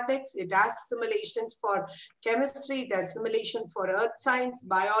mathematics. It has simulations for chemistry. It has simulation for earth science,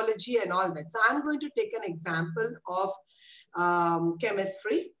 biology, and all that. So I'm going to take an example of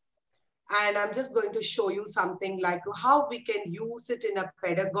chemistry. And I'm just going to show you something like how we can use it in a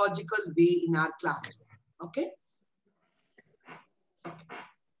pedagogical way in our classroom. Okay?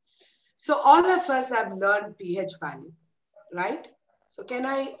 So all of us have learned pH value, right? So can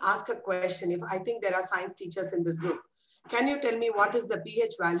I ask a question? If I think there are science teachers in this group, can you tell me what is the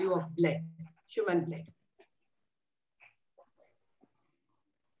pH value of blood, human blood?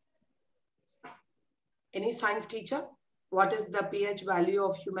 Any science teacher? What is the pH value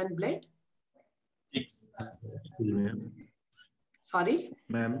of human blood? 6. Sorry?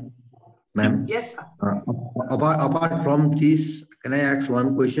 Ma'am. Yes, sir. Apart from this, can I ask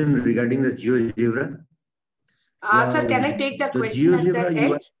one question regarding the GeoGebra? Sir, can I take the question at the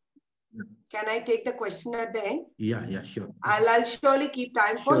end? Can I take the question at the end? Yeah, sure. I'll surely keep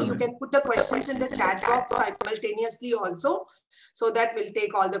time for Sure, you. Can put the questions in the chat box simultaneously also, so that we'll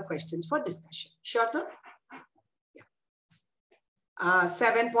take all the questions for discussion. Sure, sir?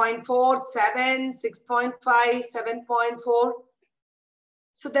 7.4, 7, 6.5, 7.4.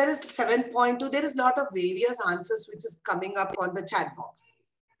 So there is 7.2. There is a lot of various answers which is coming up on the chat box.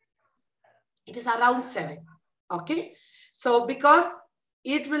 It is around 7. Okay. So because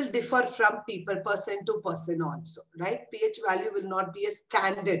it will differ from people, person to person also, right? pH value will not be a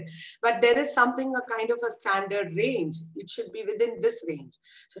standard, but there is something, a kind of a standard range. It should be within this range.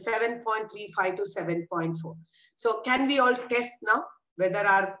 So 7.35 to 7.4. So can we all test now whether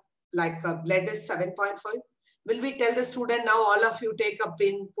our blood is 7.5? Will we tell the student now, all of you take a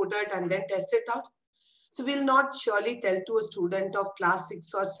pin, put it and then test it out? So we'll not surely tell to a student of class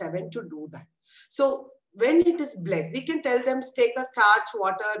 6 or 7 to do that. So when it is blood, we can tell them, take a starch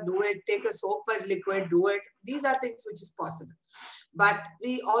water, do it, take a soap or liquid, do it. These are things which is possible. But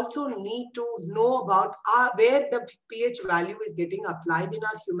we also need to know about where the pH value is getting applied in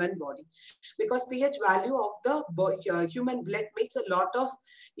our human body. Because pH value of the human blood makes a lot of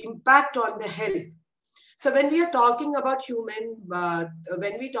impact on the health. So when we are talking about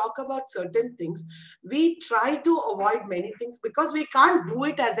when we talk about certain things, we try to avoid many things because we can't do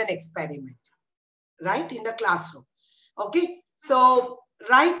it as an experiment, right, in the classroom. Okay, so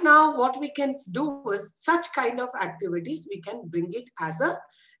right now what we can do is such kind of activities, we can bring it as a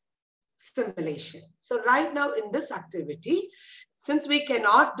simulation. So right now in this activity, since we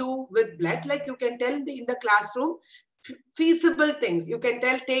cannot do with blood, like you can tell in the classroom, feasible things. You can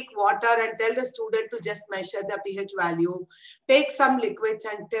take water and tell the student to just measure the pH value, take some liquids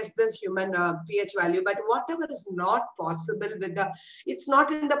and test the human pH value. But whatever is not possible with it's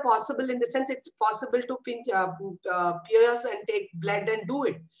not in the possible in the sense it's possible to pinch pierce and take blood and do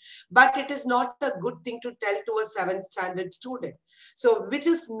it. But it is not a good thing to tell to a 7th standard student. So which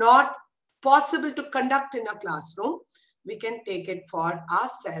is not possible to conduct in a classroom, we can take it for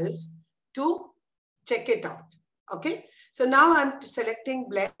ourselves to check it out. Okay, so now I'm selecting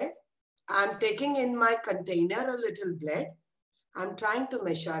blood. I'm taking in my container a little blood. I'm trying to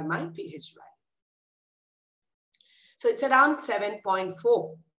measure my pH value. So it's around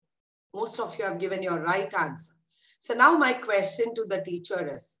 7.4. Most of you have given your right answer. So now my question to the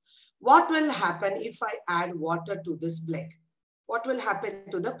teacher is, what will happen if I add water to this blood? What will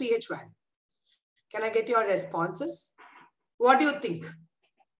happen to the pH value? Can I get your responses? What do you think?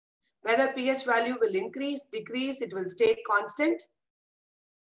 Whether pH value will increase, decrease, it will stay constant?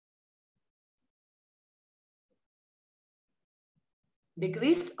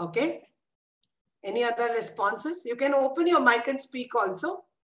 Decrease, okay. Any other responses? You can open your mic and speak also.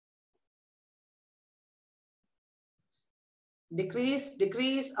 Decrease,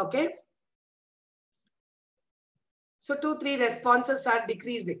 decrease, okay. So 2, 3 responses are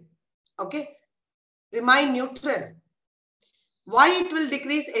decreasing, okay. Remain neutral. Why it will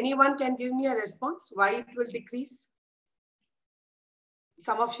decrease? Anyone can give me a response? Why it will decrease?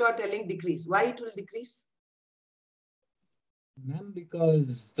 Some of you are telling decrease. Why it will decrease? Ma'am,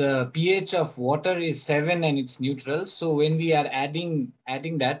 because the pH of water is 7 and it's neutral. So when we are adding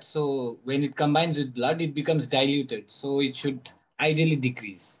that, so when it combines with blood, it becomes diluted. So it should ideally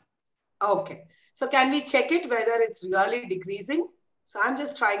decrease. Okay. So can we check it whether it's really decreasing? So I'm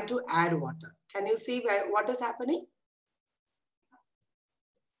just trying to add water. Can you see what is happening?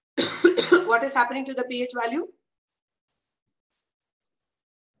 What is happening to the pH value?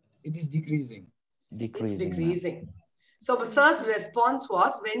 It is decreasing. It's decreasing. So sir's response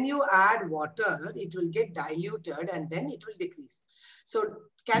was, when you add water, it will get diluted and then it will decrease. So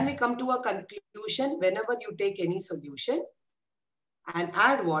can we come to a conclusion? Whenever you take any solution and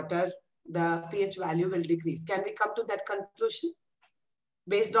add water, the pH value will decrease. Can we come to that conclusion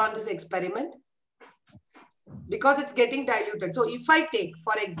based on this experiment? Because it's getting diluted. So if I take,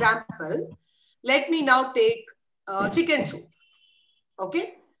 for example, let me now take chicken soup.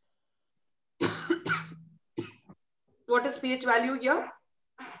 Okay. What is pH value here?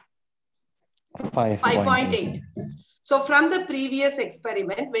 5.8. So from the previous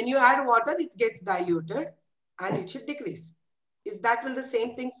experiment, when you add water, it gets diluted and it should decrease. Is that will the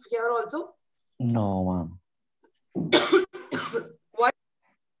same thing here also? No, ma'am. Why?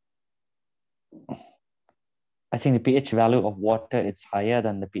 I think the pH value of water is higher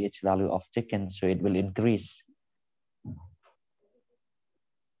than the pH value of chicken, so it will increase.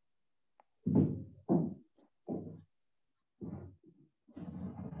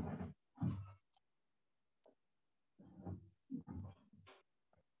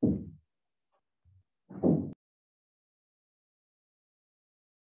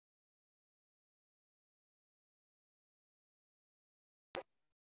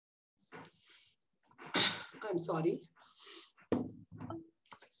 I'm sorry.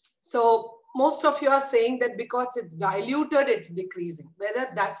 So most of you are saying that because it's diluted, it's decreasing. Whether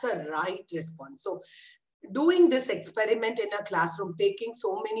that's a right response. So doing this experiment in a classroom, taking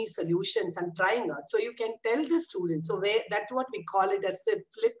so many solutions and trying out. So you can tell the students, so that's what we call it as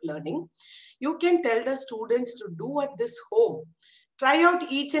flip learning. You can tell the students to do at this home. Try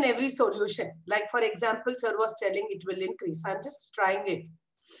out each and every solution. Like for example, sir was telling it will increase. I'm just trying it.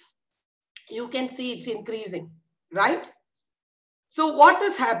 You can see it's increasing, right? So what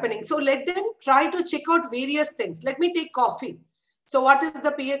is happening? So let them try to check out various things. Let me take coffee. So what is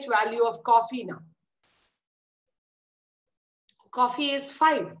the pH value of coffee now? Coffee is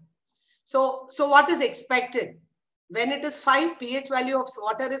 5. So what is expected? When it is 5, pH value of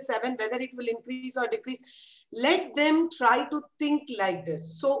water is 7, whether it will increase or decrease. Let them try to think like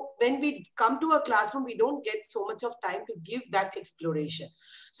this. So when we come to a classroom, we don't get so much of time to give that exploration.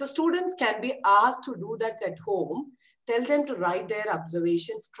 So students can be asked to do that at home. Tell them to write their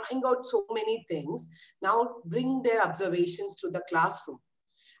observations, trying out so many things. Now bring their observations to the classroom.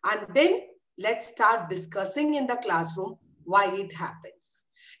 And then let's start discussing in the classroom why it happens.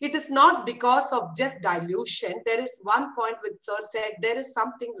 It is not because of just dilution. There is one point which sir said, there is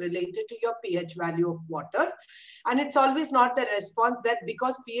something related to your pH value of water. And it's always not the response that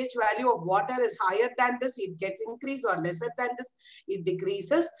because pH value of water is higher than this, it gets increased, or lesser than this, it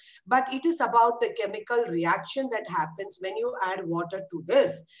decreases. But it is about the chemical reaction that happens when you add water to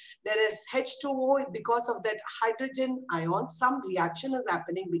this. There is H2O, because of that hydrogen ion, some reaction is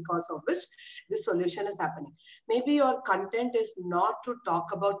happening because of which this solution is happening. Maybe your content is not to talk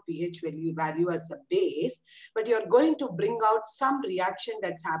about pH value as a base, but you're going to bring out some reaction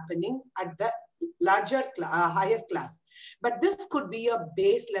that's happening at the larger, higher class. But this could be a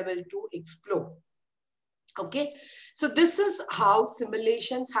base level to explore. Okay, so this is how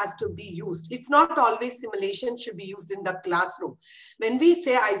simulations has to be used. It's not always simulation should be used in the classroom. When we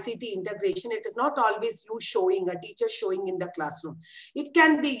say ICT integration, it is not always you showing, a teacher showing in the classroom. It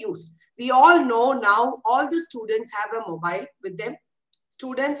can be used. We all know now all the students have a mobile with them.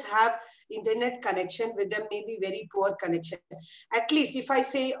 Students have internet connection with them, maybe very poor connection. At least if I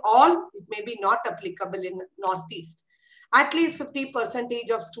say all, it may be not applicable in Northeast. At least 50%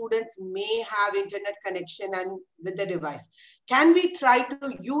 of students may have internet connection and with the device. Can we try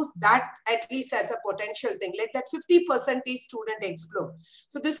to use that at least as a potential thing? Let that 50% student explore.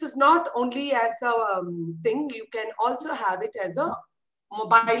 So this is not only as a thing, you can also have it as a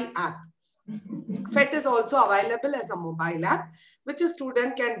mobile app. FET is also available as a mobile app, which a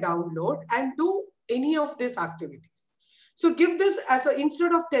student can download and do any of these activities. So give this as a,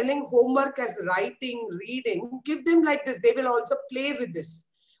 instead of telling homework as writing, reading, give them like this. They will also play with this.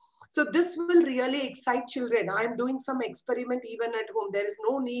 So this will really excite children. I'm doing some experiment even at home. There is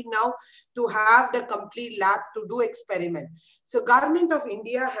no need now to have the complete lab to do experiment. So Government of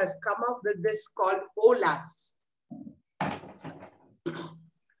India has come up with this called OLabs.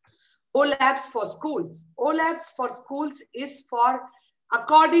 OLabs for schools. OLabs for schools is for,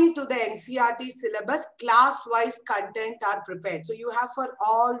 according to the NCERT syllabus, class-wise content are prepared. So you have for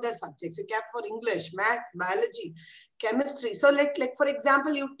all the subjects. You have for English, maths, biology, chemistry. So like for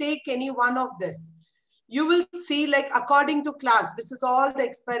example, you take any one of this. You will see like according to class, this is all the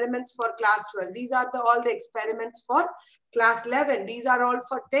experiments for class 12. These are all the experiments for class 11. These are all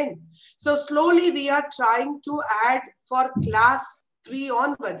for 10. So slowly we are trying to add for class 3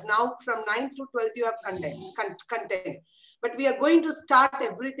 onwards. Now from 9 through 12 you have content. But we are going to start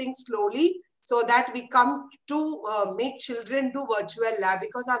everything slowly so that we come to make children do virtual lab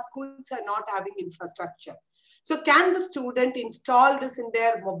because our schools are not having infrastructure. So can the student install this in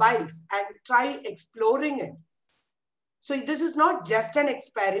their mobiles and try exploring it? So this is not just an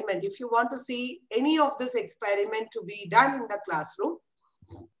experiment. If you want to see any of this experiment to be done in the classroom,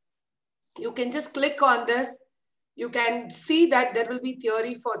 you can just click on this. You can see that there will be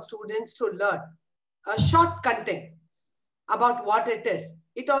theory for students to learn. A short content about what it is.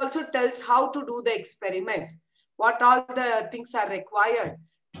 It also tells how to do the experiment, what all the things are required.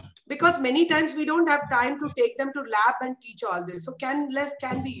 Because many times we don't have time to take them to lab and teach all this. So can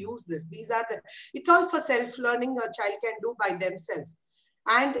we use this? It's all for self-learning a child can do by themselves.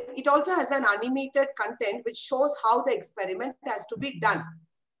 And it also has an animated content which shows how the experiment has to be done.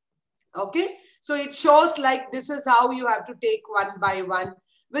 Okay, so it shows like this is how you have to take one by one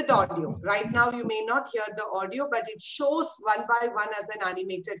with audio. Right now you may not hear the audio, but it shows one by one as an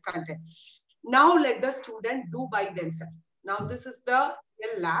animated content. Now let the student do by themselves. Now this is the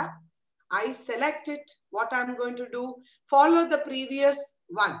lab. I select it, what I'm going to do, follow the previous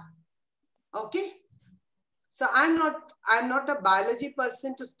one. Okay. So I'm not a biology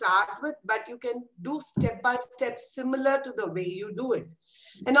person to start with, but you can do step by step similar to the way you do it.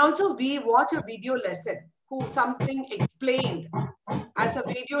 And also we watch a video lesson who something explained as a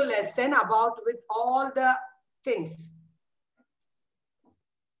video lesson about with all the things.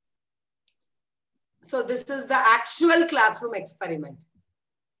 So this is the actual classroom experiment.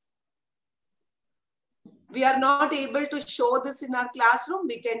 We are not able to show this in our classroom.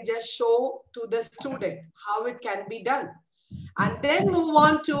 We can just show to the student how it can be done. And then move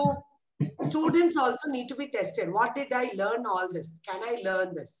on to students also need to be tested. What did I learn all this? Can I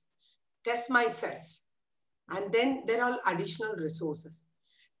learn this? Test myself. And then there are additional resources.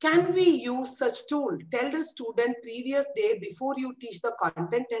 Can we use such tool? Tell the student previous day before you teach the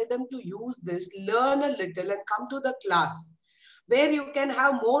content, tell them to use this, learn a little and come to the class, where you can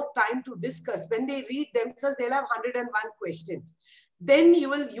have more time to discuss. When they read themselves, they'll have 101 questions. Then you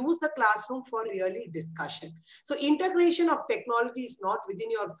will use the classroom for really discussion. So integration of technology is not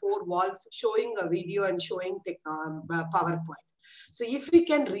within your four walls, showing a video and showing PowerPoint. So if we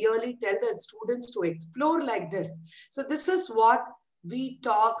can really tell the students to explore like this, so this is what we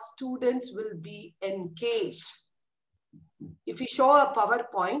talk, students will be engaged. If we show a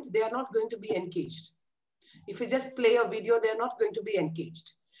PowerPoint, they are not going to be engaged. If you just play a video, they're not going to be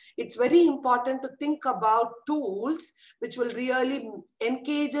engaged. It's very important to think about tools which will really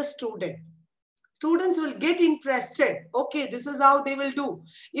engage a student. Students will get interested. Okay, this is how they will do.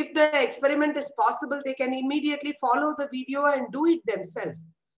 If the experiment is possible, they can immediately follow the video and do it themselves.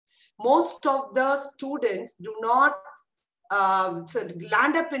 Most of the students do not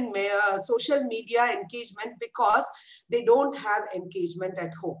land up in social media engagement because they don't have engagement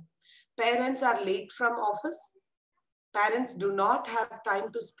at home. Parents are late from office. Parents do not have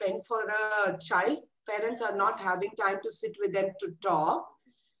time to spend for a child. Parents are not having time to sit with them to talk.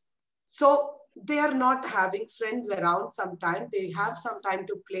 So they are not having friends around sometimes. They have some time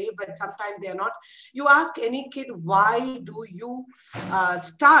to play, but sometimes they are not. You ask any kid, why do you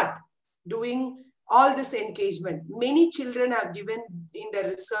start doing all this engagement? Many children have given in the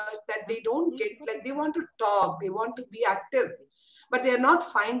research that they don't get, like they want to talk, they want to be active, but they're not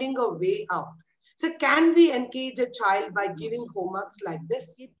finding a way out. So can we engage a child by giving homeworks like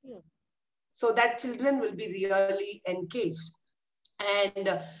this? So that children will be really engaged.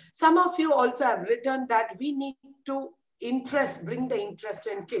 And some of you also have written that we need to bring the interest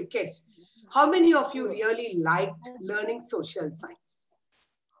in kids. How many of you really liked learning social science?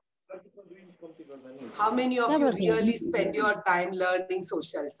 How many of you really spend your time learning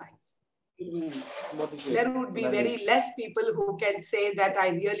social science? There would be very less people who can say that I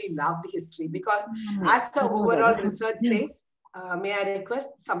really loved history, because as the overall research says, may I request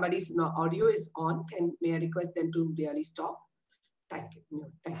somebody's audio is on, may I request them to really stop? Thank you. No,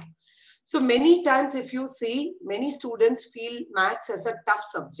 thank you. So many times if you see, many students feel maths as a tough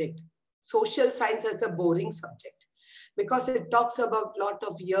subject, social science as a boring subject, because it talks about a lot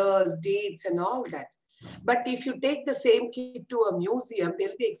of years, dates and all that. But if you take the same kid to a museum,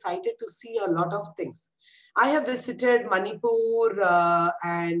 they'll be excited to see a lot of things. I have visited Manipur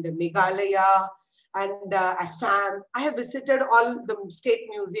and Meghalaya and Assam. I have visited all the state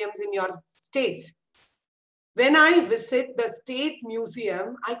museums in your states. When I visit the state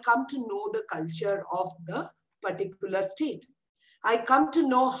museum, I come to know the culture of the particular state. I come to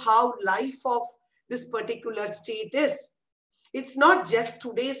know how life of this particular state is. It's not just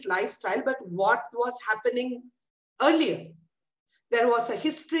today's lifestyle, but what was happening earlier. There was a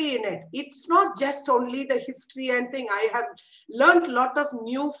history in it. It's not just only the history and thing. I have learned a lot of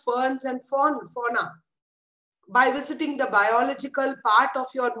new ferns and fauna by visiting the biological part of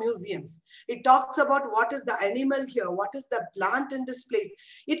your museums. It talks about what is the animal here, what is the plant in this place.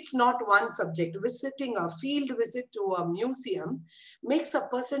 It's not one subject. Visiting a field visit to a museum makes a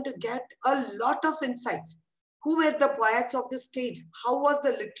person to get a lot of insights. Who were the poets of the state? How was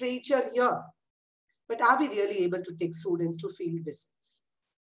the literature here? But are we really able to take students to field visits?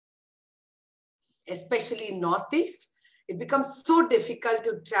 Especially in Northeast, it becomes so difficult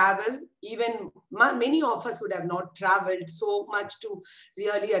to travel. Even many of us would have not traveled so much to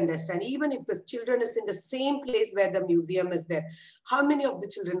really understand. Even if the children is in the same place where the museum is there, how many of the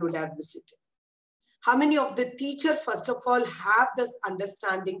children would have visited? How many of the teacher, first of all, have this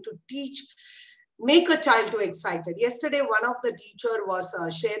understanding to teach, make a child too excited? Yesterday, one of the teacher was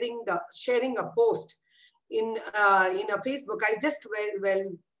sharing a post in a Facebook. I just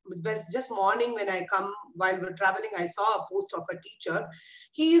just morning when I come while we're traveling, I saw a post of a teacher.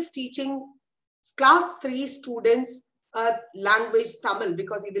 He is teaching class 3 students language Tamil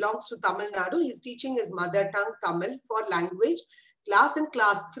because he belongs to Tamil Nadu. He's teaching his mother tongue Tamil for language class in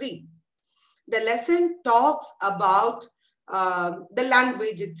class 3. The lesson talks about the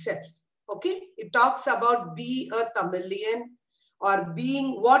language itself. Okay, it talks about be a Tamilian or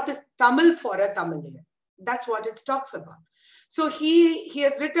being what is Tamil for a Tamilian. That's what it talks about. So he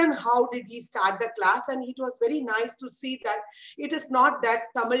has written how did he start the class, and it was very nice to see that it is not that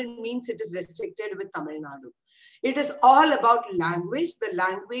Tamil means it is restricted with Tamil Nadu. It is all about language. The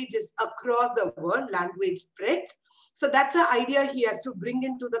language is across the world, language spreads. So that's the idea he has to bring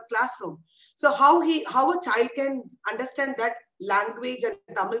into the classroom. So how a child can understand that language and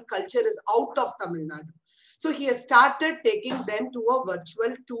Tamil culture is out of Tamil Nadu. So he has started taking them to a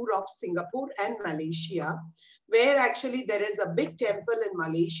virtual tour of Singapore and Malaysia, where actually there is a big temple in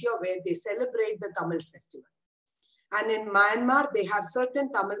Malaysia where they celebrate the Tamil festival. And in Myanmar, they have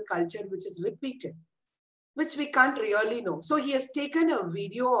certain Tamil culture which is repeated, which we can't really know. So he has taken a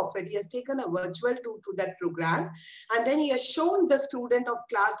video of it. He has taken a virtual tour to that program. And then he has shown the student of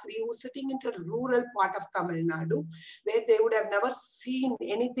class 3 who's sitting in a rural part of Tamil Nadu, where they would have never seen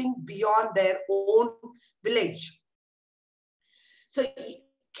anything beyond their own village. So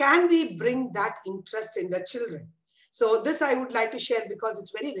can we bring that interest in the children? So this I would like to share because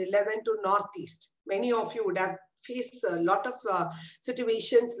it's very relevant to Northeast. Many of you would have faced a lot of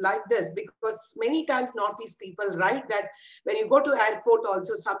situations like this, because many times Northeast people write that when you go to airport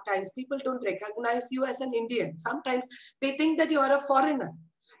also, sometimes people don't recognize you as an Indian. Sometimes they think that you are a foreigner.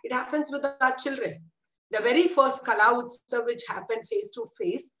 It happens with our children. The very first Kala Utsav which happened face to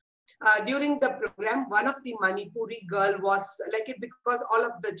face, during the program, one of the Manipuri girl was like it because all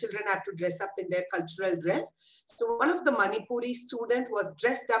of the children had to dress up in their cultural dress. So one of the Manipuri student was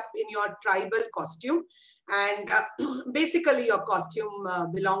dressed up in your tribal costume, and basically your costume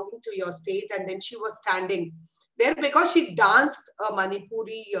belonging to your state. And then she was standing there because she danced, a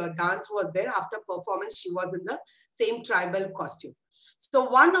Manipuri dance was there. After performance, she was in the same tribal costume. So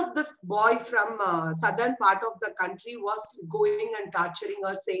one of this boy from southern part of the country was going and torturing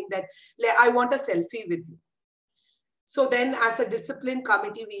her, saying that, I want a selfie with you. So then as a discipline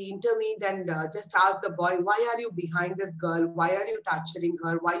committee, we intervened and just asked the boy, why are you behind this girl? Why are you torturing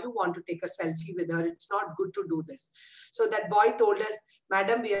her? Why you want to take a selfie with her? It's not good to do this. So that boy told us,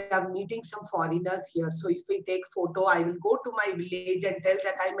 madam, we are meeting some foreigners here. So if we take photo, I will go to my village and tell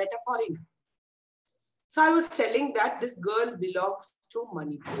that I met a foreigner. So I was telling that this girl belongs to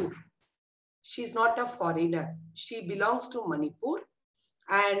Manipur. She's not a foreigner. She belongs to Manipur,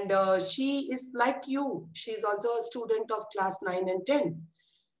 and she is like you. She's also a student of class 9 and 10.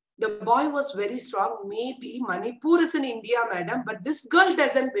 The boy was very strong. Maybe Manipur is in India, madam, but this girl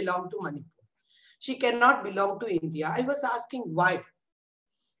doesn't belong to Manipur. She cannot belong to India. I was asking why.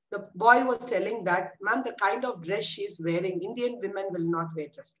 The boy was telling that, ma'am, the kind of dress she's wearing, Indian women will not wear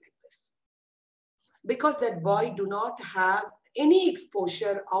dress like this. Because that boy do not have any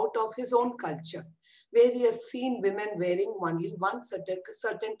exposure out of his own culture, where he has seen women wearing only one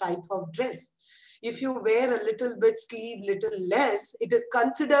certain type of dress. If you wear a little bit sleeve, little less, it is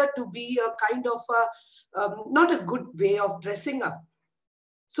considered to be a kind of not a good way of dressing up.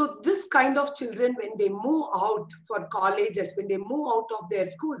 So this kind of children, when they move out for colleges, when they move out of their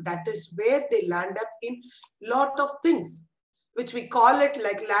school, that is where they land up in lot of things, which we call it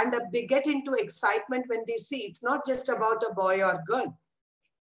like land up. They get into excitement when they see it's not just about a boy or girl.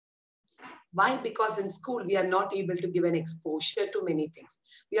 Why? Because in school, we are not able to give an exposure to many things.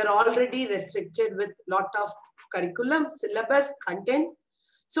 We are already restricted with lot of curriculum, syllabus, content.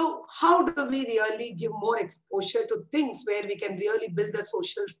 So how do we really give more exposure to things where we can really build the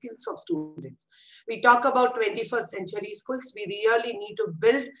social skills of students? We talk about 21st century schools. We really need to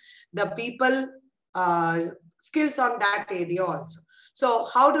build the people skills on that area also. So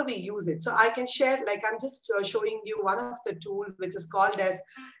how do we use it? So I can share, like I'm just showing you one of the tool which is called as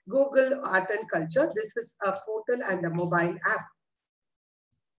Google Art and Culture. This is a portal and a mobile app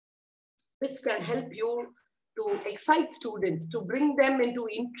which can help you to excite students, to bring them into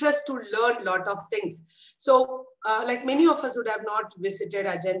interest to learn a lot of things. So like many of us would have not visited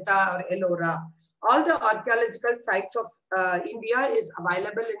Ajanta or Ellora. All the archaeological sites of India is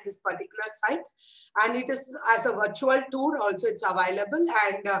available in this particular site, and it is as a virtual tour also it's available,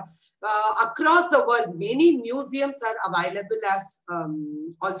 and across the world many museums are available as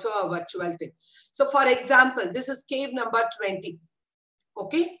also a virtual thing. So for example, this is cave number 20,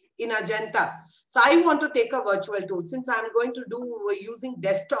 okay, in Ajanta. So I want to take a virtual tour. Since I'm going to do using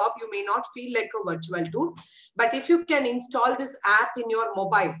desktop, you may not feel like a virtual tour, but if you can install this app in your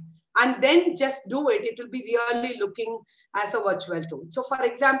mobile and then just do it, it will be really looking as a virtual tool. So for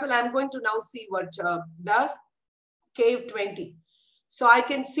example, I'm going to now see what the cave 20. So I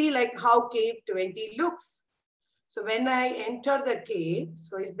can see like how cave 20 looks. So when I enter the cave,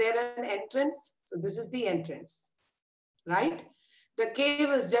 so is there an entrance? So this is the entrance, right? The cave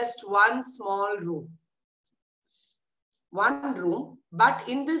is just one small room. One room, but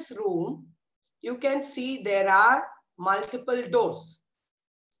in this room, you can see there are multiple doors.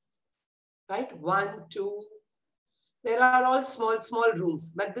 Right? 1, 2. There are all small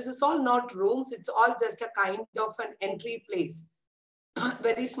rooms, but this is all not rooms. It's all just a kind of an entry place.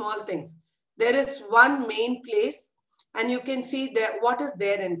 Very small things. There is one main place, and you can see there what is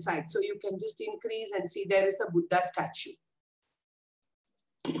there inside. So you can just increase and see there is a Buddha statue.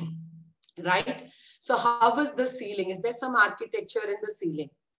 Right? So how is the ceiling? Is there some architecture in the ceiling?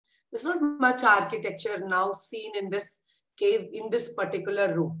 There's not much architecture now seen in this cave, in this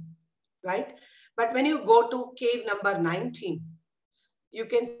particular room, right? But when you go to cave number 19, you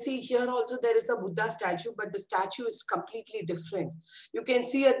can see here also there is a Buddha statue, but the statue is completely different. You can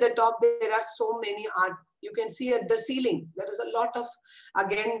see at the top there are so many art. You can see at the ceiling there is a lot of,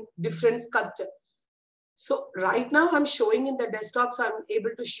 again, different sculpture. So right now I'm showing in the desktop, so I'm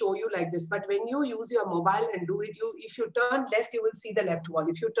able to show you like this. But when you use your mobile and do it, if you turn left, you will see the left wall.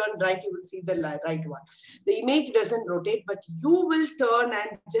 If you turn right, you will see the right one. The image doesn't rotate, but you will turn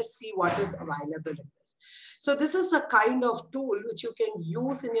and just see what is available in this. So this is a kind of tool which you can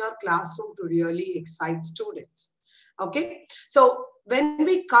use in your classroom to really excite students. Okay. So when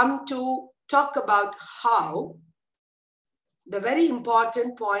we come to talk about how, the very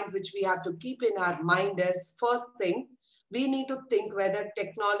important point which we have to keep in our mind is, first thing, we need to think whether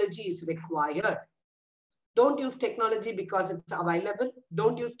technology is required. Don't use technology because it's available.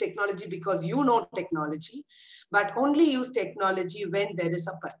 Don't use technology because you know technology, but only use technology when there is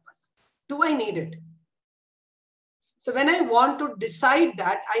a purpose. Do I need it? So when I want to decide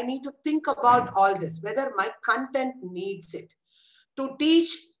that, I need to think about all this, whether my content needs it. To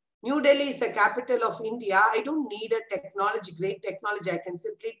teach, New Delhi is the capital of India. I don't need a technology, great technology. I can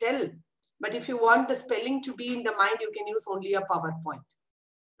simply tell. But if you want the spelling to be in the mind, you can use only a PowerPoint,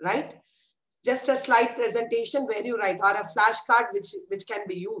 right? Just a slide presentation where you write, or a flashcard which can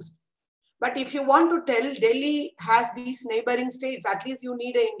be used. But if you want to tell Delhi has these neighboring states, at least you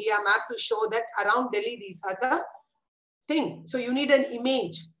need an India map to show that around Delhi, these are the thing. So you need an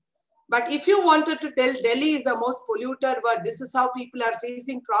image. But if you wanted to tell Delhi is the most polluted world, this is how people are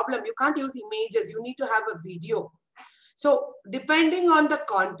facing problem, you can't use images, you need to have a video. So depending on the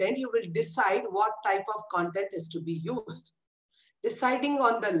content, you will decide what type of content is to be used. Deciding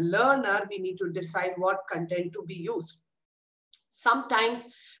on the learner, we need to decide what content to be used. Sometimes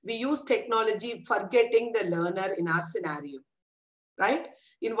we use technology forgetting the learner in our scenario, right?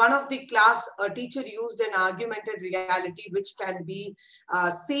 In one of the class, a teacher used an augmented reality, which can be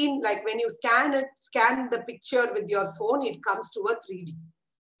seen like when you scan the picture with your phone, it comes to a 3D.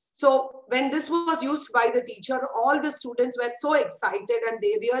 So when this was used by the teacher, all the students were so excited and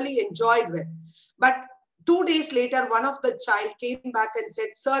they really enjoyed it. But 2 days later, one of the child came back and said,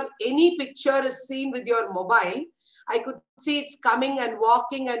 sir, any picture is seen with your mobile. I could see it's coming and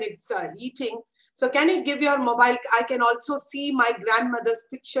walking and it's eating. So can you give your mobile? I can also see my grandmother's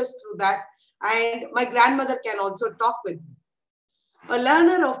pictures through that. And my grandmother can also talk with me. A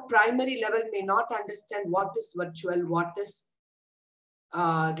learner of primary level may not understand what is virtual, what is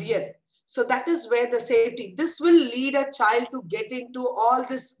real. So that is where the safety, this will lead a child to get into all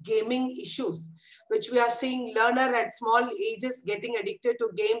this gaming issues, which we are seeing learner at small ages getting addicted to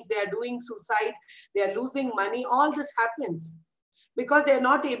games. They are doing suicide, they are losing money. All this happens because they are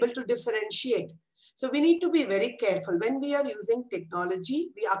not able to differentiate. So we need to be very careful when we are using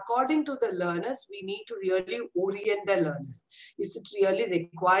technology. According to the learners, we need to really orient the learners. Is it really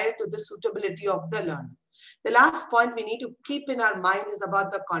required to the suitability of the learner? The last point we need to keep in our mind is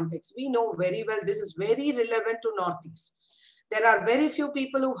about the context. We know very well this is very relevant to Northeast. There are very few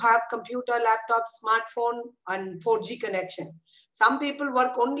people who have computer, laptop, smartphone, and 4G connection. Some people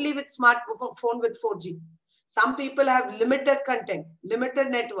work only with smartphone with 4G. Some people have limited content, limited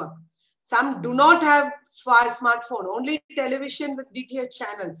network. Some do not have smartphone, only television with DTH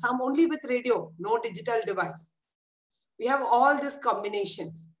channel. Some only with radio, no digital device. We have all these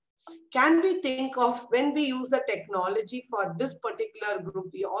combinations. Can we think of when we use the technology for this particular group,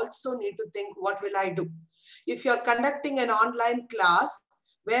 we also need to think, what will I do? If you're conducting an online class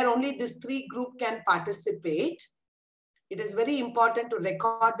where only this 3 group can participate, it is very important to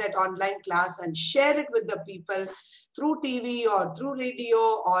record that online class and share it with the people through TV or through radio,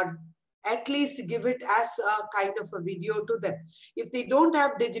 or at least give it as a kind of a video to them. If they don't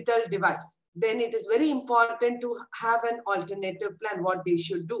have digital device, then it is very important to have an alternative plan, what they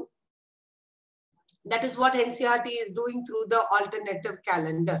should do. That is what NCERT is doing through the alternative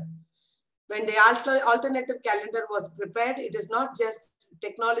calendar. When the alternative calendar was prepared, it is not just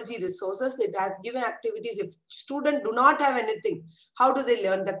technology resources, it has given activities. If students do not have anything, how do they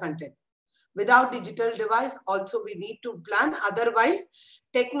learn the content? Without digital device, also we need to plan. Otherwise,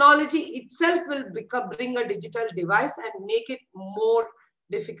 technology itself will bring a digital device and make it more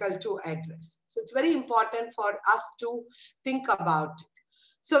difficult to address. So it's very important for us to think about it.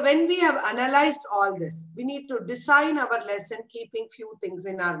 So when we have analyzed all this, we need to design our lesson keeping few things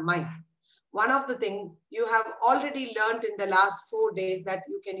in our mind. One of the things you have already learned in the last 4 days that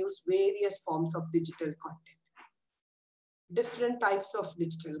you can use various forms of digital content, different types of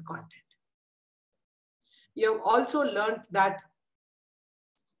digital content. You have also learned that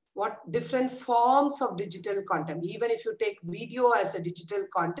what different forms of digital content, even if you take video as a digital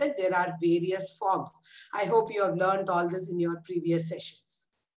content, there are various forms. I hope you have learned all this in your previous sessions,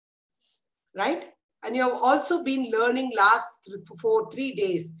 right? And you have also been learning last 3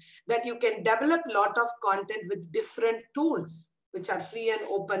 days that you can develop a lot of content with different tools, which are free and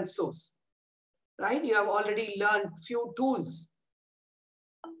open source, right? You have already learned few tools,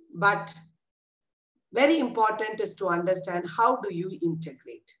 but very important is to understand how do you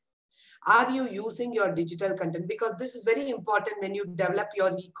integrate. Are you using your digital content? Because this is very important when you develop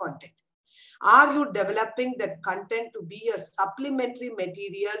your e-content. Are you developing that content to be a supplementary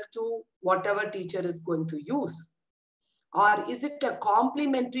material to whatever teacher is going to use? Or is it a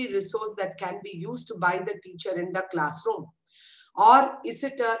complementary resource that can be used by the teacher in the classroom? Or is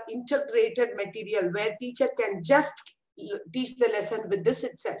it an integrated material where teacher can just teach the lesson with this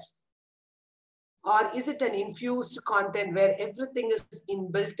itself? Or is it an infused content where everything is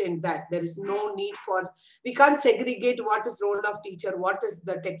inbuilt in that? There is no need for, we can't segregate what is role of teacher, what is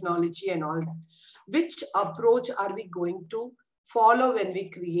the technology and all that. Which approach are we going to follow when we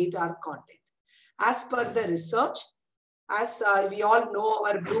create our content? As per the research, as we all know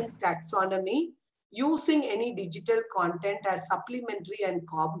our Bloom's taxonomy, using any digital content as supplementary and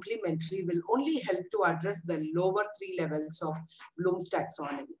complementary will only help to address the lower 3 levels of Bloom's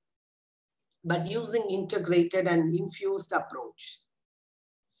taxonomy. But using integrated and infused approach.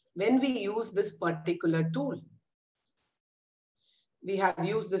 When we use this particular tool, we have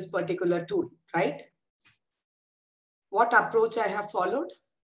used this particular tool, right? What approach I have followed?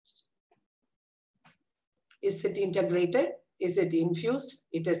 Is it integrated? Is it infused?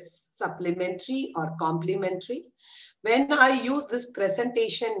 It is supplementary or complementary. When I use this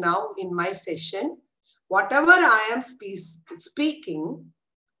presentation now in my session, whatever I am speaking,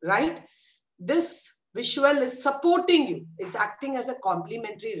 right? This visual is supporting you. It's acting as a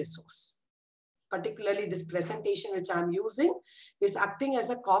complementary resource. Particularly this presentation which I'm using is acting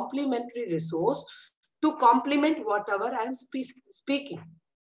as a complementary resource to complement whatever I'm speaking,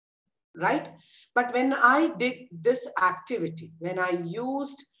 right? But when I did this activity, when I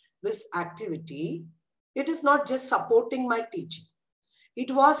used this activity, it is not just supporting my teaching. It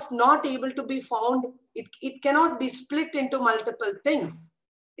was not able to be found. It cannot be split into multiple things.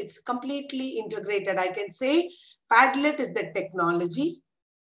 It's completely integrated. I can say Padlet is the technology,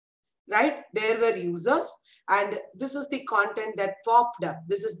 right? There were users, and this is the content that popped up.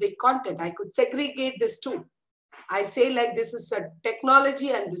 This is the content. I could segregate this too. I say like this is a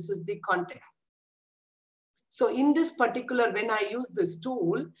technology and this is the content. So in this particular, when I use this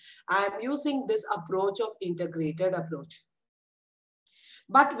tool, I am using this approach of integrated approach.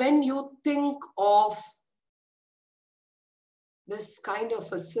 But when you think of this kind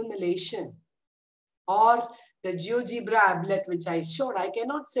of a simulation or the GeoGebra applet which I showed, I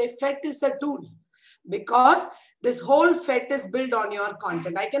cannot say PhET is a tool because this whole PhET is built on your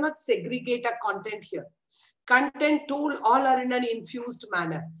content. I cannot segregate a content here. Content, tool, all are in an infused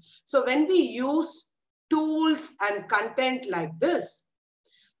manner. So when we use tools and content like this,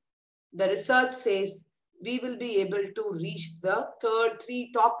 the research says we will be able to reach the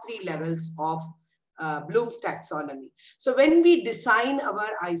top three levels of Bloom's taxonomy. So when we design our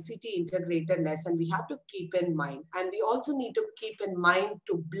ICT integrated lesson, we have to keep in mind, and we also need to keep in mind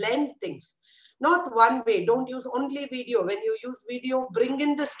to blend things. Not one way, don't use only video. When you use video, bring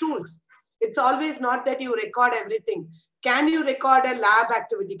in these tools. It's always not that you record everything. Can you record a lab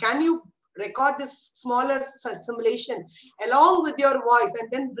activity? Can you record this smaller simulation along with your voice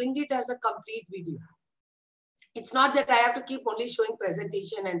and then bring it as a complete video? It's not that I have to keep only showing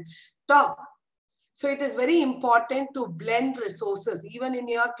presentation and talk. So it is very important to blend resources even in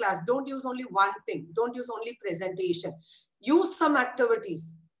your class. Don't use only one thing. Don't use only presentation. Use some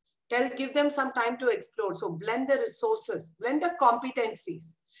activities. Give them some time to explore. So blend the resources, blend the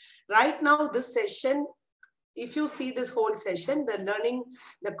competencies. Right now, this session, if you see this whole session, the learning,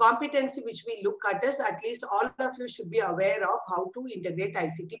 the competency which we look at is at least all of you should be aware of how to integrate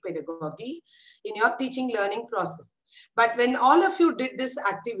ICT pedagogy in your teaching learning process. But when all of you did this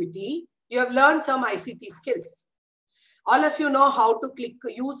activity, you have learned some ICT skills. All of you know how to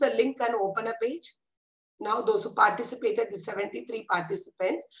use a link and open a page. Now those who participated, the 73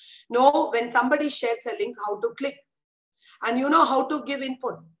 participants, know when somebody shares a link, how to click. And you know how to give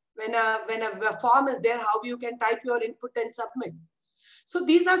input. When a form is there, how you can type your input and submit. So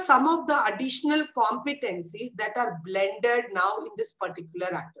these are some of the additional competencies that are blended now in this particular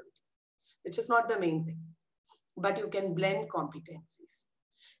activity, which is not the main thing, but you can blend competencies.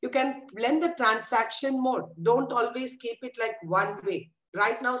 You can blend the transaction mode. Don't always keep it like one way.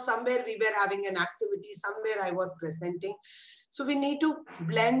 Right now, somewhere we were having an activity, somewhere I was presenting. So we need to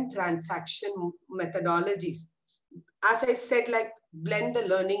blend transaction methodologies. As I said, like blend the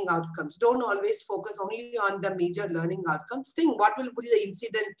learning outcomes. Don't always focus only on the major learning outcomes. Think what will be the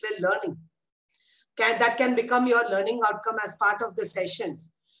incidental learning. That can become your learning outcome as part of the sessions.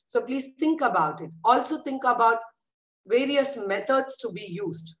 So please think about it. Also think about various methods to be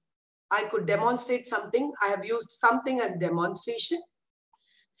used. I could demonstrate something. I have used something as demonstration,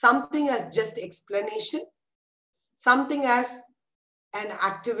 something as just explanation, something as an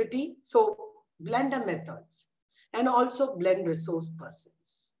activity. So blend the methods and also blend resource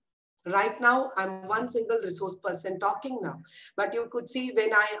persons. Right now, I'm one single resource person talking now, but you could see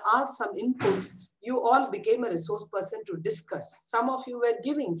when I asked some inputs, you all became a resource person to discuss. Some of you were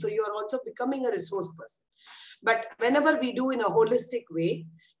giving, so you are also becoming a resource person. But whenever we do in a holistic way,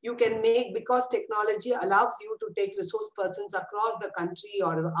 you can make, because technology allows you to take resource persons across the country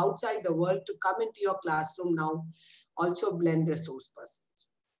or outside the world to come into your classroom now, also blend resource persons.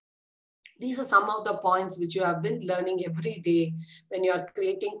 These are some of the points which you have been learning every day. When you are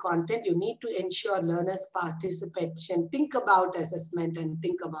creating content, you need to ensure learners' participation, think about assessment and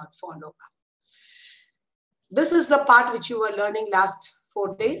think about follow-up. This is the part which you were learning last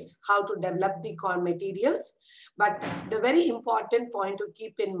 4 days, how to develop the core materials. But the very important point to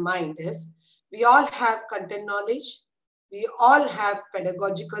keep in mind is we all have content knowledge. We all have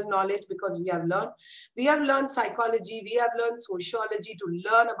pedagogical knowledge because we have learned psychology, we have learned sociology to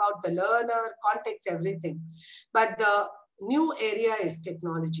learn about the learner, context, everything. But the new area is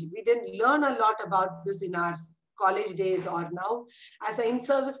technology. We didn't learn a lot about this in our college days or now. As an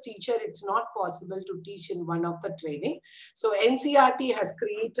in-service teacher, it's not possible to teach in one of the training. So NCERT has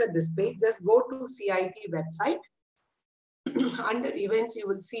created this page. Just go to CIT website. Under events, you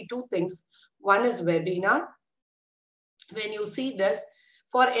will see two things. One is webinar. When you see this,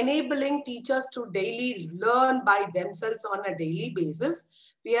 for enabling teachers to daily learn by themselves on a daily basis,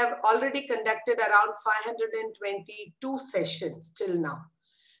 we have already conducted around 522 sessions till now.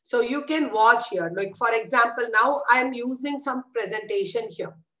 So you can watch here. Like for example, now I'm using some presentation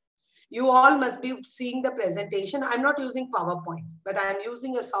here. You all must be seeing the presentation. I'm not using PowerPoint, but I'm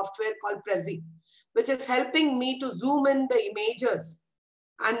using a software called Prezi, which is helping me to zoom in the images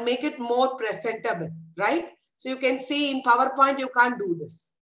and make it more presentable, right? So you can see in PowerPoint, you can't do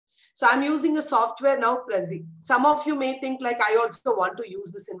this. So I'm using a software now, Prezi. Some of you may think like, I also want to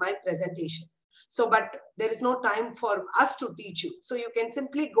use this in my presentation. So, but there is no time for us to teach you. So you can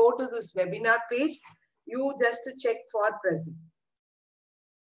simply go to this webinar page. You just check for Prezi.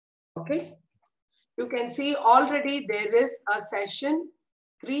 Okay. You can see already there is a session,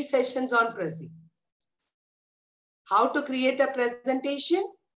 3 sessions on Prezi. How to create a presentation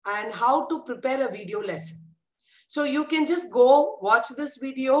and how to prepare a video lesson. So you can just go watch this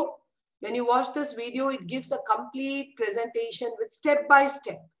video. When you watch this video, it gives a complete presentation with step by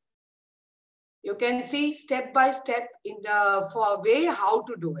step. You can see step by step in the for way how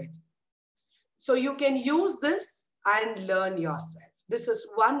to do it. So you can use this and learn yourself. This is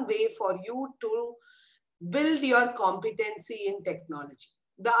one way for you to build your competency in technology.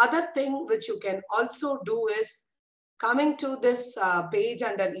 The other thing which you can also do is coming to this page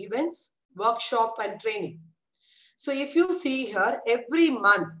under events, workshop and training. So if you see here, every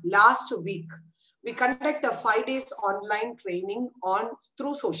month, last week, we conduct a 5 days online training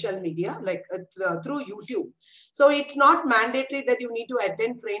through social media, like through YouTube. So it's not mandatory that you need to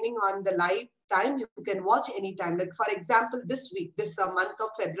attend training on the live time. You can watch anytime. Like for example, this week, this month of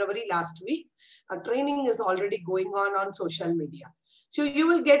February, last week, a training is already going on social media. So you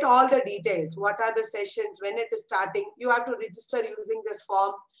will get all the details. What are the sessions, when it is starting? You have to register using this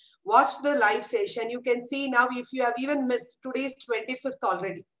form. Watch the live session. You can see now if you have even missed, today's 25th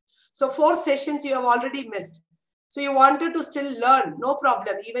already. So 4 sessions you have already missed. So you wanted to still learn, no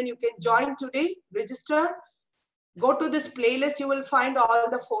problem. Even you can join today, register, go to this playlist. You will find all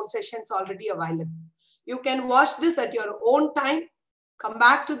the 4 sessions already available. You can watch this at your own time. Come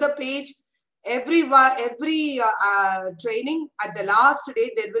back to the page. Every training, at the last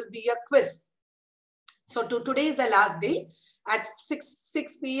day, there will be a quiz. So today is the last day. At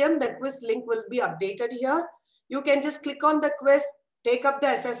 6 p.m., the quiz link will be updated here. You can just click on the quiz, take up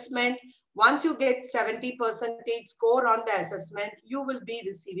the assessment. Once you get 70% score on the assessment, you will be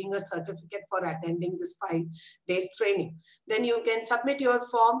receiving a certificate for attending this 5 days training. Then you can submit your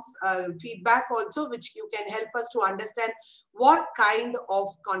forms, feedback also, which you can help us to understand what kind of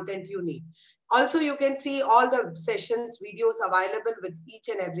content you need. Also, you can see all the sessions, videos available with each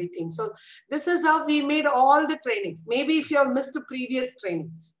and everything. So this is how we made all the trainings. Maybe if you have missed the previous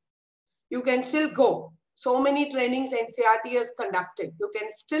trainings, you can still go. So many trainings NCERT has conducted. You can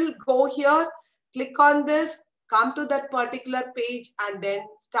still go here, click on this, come to that particular page and then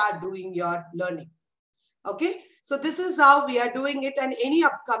start doing your learning. Okay. So this is how we are doing it, and any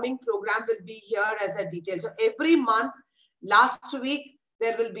upcoming program will be here as a detail. So every month, last week,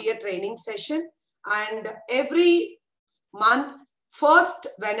 there will be a training session, and every month, first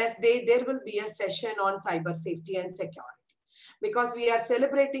Wednesday, there will be a session on cyber safety and security. Because we are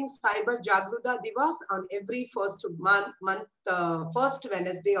celebrating Cyber Jagruta Divas on every first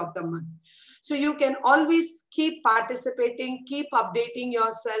Wednesday of the month. So you can always keep participating, keep updating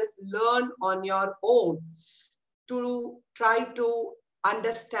yourself, learn on your own to try to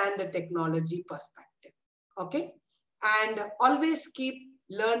understand the technology perspective. Okay. And always keep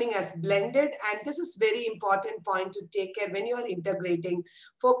learning as blended. And this is very important point to take care when you are integrating.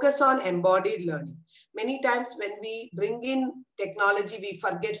 Focus on embodied learning. Many times when we bring in technology, we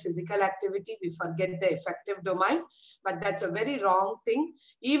forget physical activity, we forget the effective domain, but that's a very wrong thing.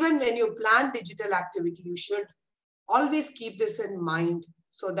 Even when you plan digital activity, you should always keep this in mind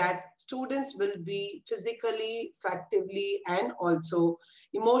so that students will be physically, effectively, and also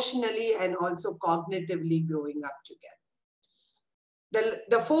emotionally and also cognitively growing up together.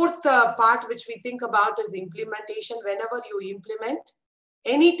 The fourth part which we think about is implementation. Whenever you implement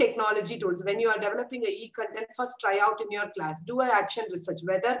any technology tools, when you are developing a e-content, first try out in your class, do an action research,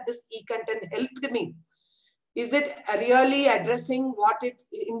 whether this e-content helped me. Is it really addressing what it's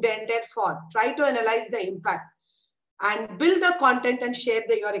intended for? Try to analyze the impact and build the content and share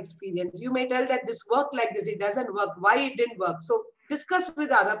your experience. You may tell that this worked like this, it doesn't work, why it didn't work. So discuss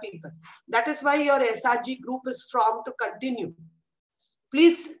with other people. That is why your SRG group is formed to continue.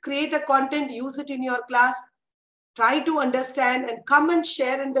 Please create a content, use it in your class, try to understand and come and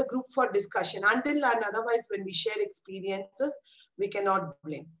share in the group for discussion. Until and otherwise, when we share experiences, we cannot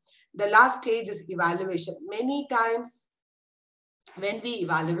blame. The last stage is evaluation. Many times when we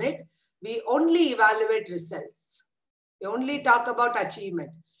evaluate, we only evaluate results. We only talk about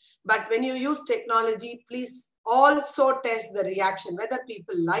achievement. But when you use technology, please also test the reaction, whether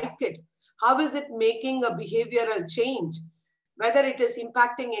people like it, how is it making a behavioral change, whether it is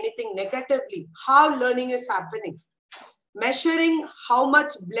impacting anything negatively, how learning is happening. Measuring how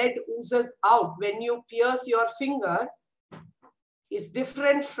much blood oozes out when you pierce your finger is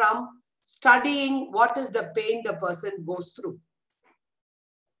different from studying what is the pain the person goes through.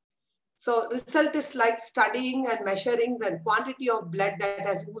 So result is like studying and measuring the quantity of blood that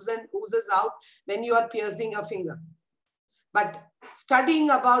has oozes out when you are piercing a finger. But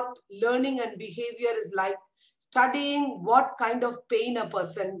studying about learning and behavior is like studying what kind of pain a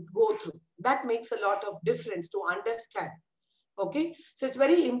person go through. That makes a lot of difference to understand. Okay, so it's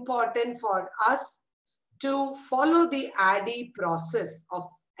very important for us to follow the ADDIE process of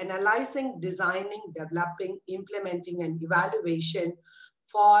analyzing, designing, developing, implementing, and evaluation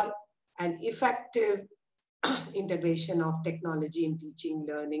for an effective integration of technology in teaching,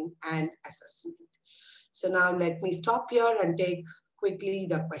 learning, and assessment. So now let me stop here and take quickly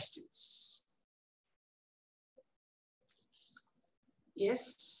the questions.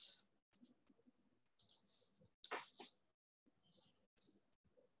 Yes.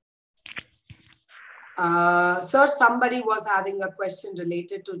 Sir, somebody was having a question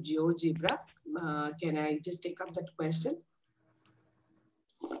related to GeoGebra. Can I just take up that question?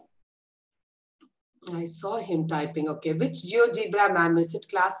 I saw him typing. Okay, which GeoGebra, ma'am? Is it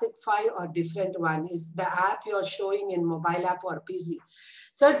Classic 5 or different one? Is the app you're showing in mobile app or PC?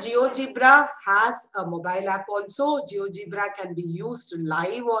 Sir, GeoGebra has a mobile app also. GeoGebra can be used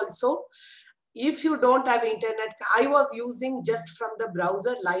live also. If you don't have internet, I was using just from the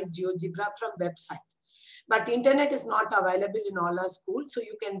browser live GeoGebra from website. But internet is not available in all our schools. So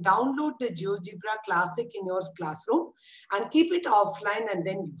you can download the GeoGebra Classic in your classroom and keep it offline and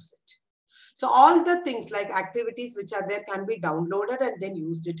then use it. So all the things like activities which are there can be downloaded and then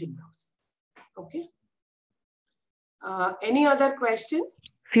used it indoors. Okay. Any other question?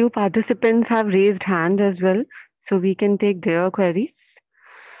 Few participants have raised hand as well, so we can take their queries.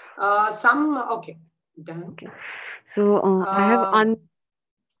 Okay, done. Okay. So I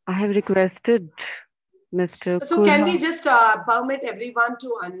have requested Mr. So can we just permit everyone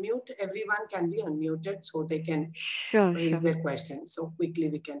to unmute? Everyone can be unmuted so they can raise their questions. So quickly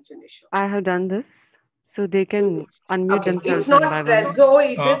we can finish. I have done this, so they can unmute themselves. It's not Prezzo,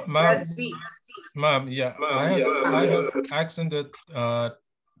 it is Prezzi. Ma'am, yeah, I have asked in the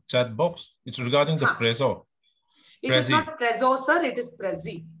chat box. It's regarding the Prezzo. It is not Prezzo, sir. It is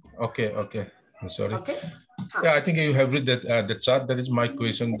Prezzi. Okay. I'm sorry. Okay. Yeah, I think you have read that the chat. That is my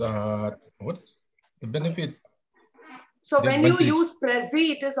question. What the benefit? So when you use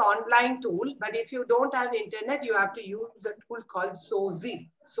Prezzi, it is online tool. But if you don't have internet, you have to use the tool called Sozi.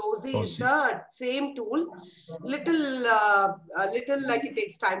 Sozi is the same tool. Little like it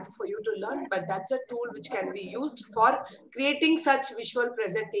takes time for you to learn, but that's a tool which can be used for creating such visual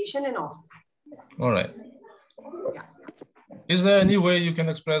presentation and offline. All right. Yeah. Is there any way you can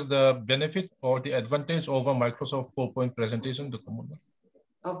express the benefit or the advantage over Microsoft PowerPoint presentation?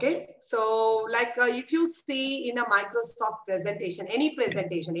 Okay, so like if you see in a Microsoft presentation, any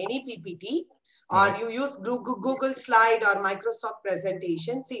PPT, or you use Google slide or Microsoft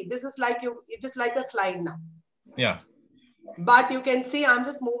presentation, see, this is like it is like a slide now. Yeah. But you can see I'm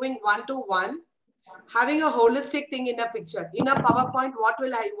just moving one to one, having a holistic thing in a picture. In a PowerPoint, what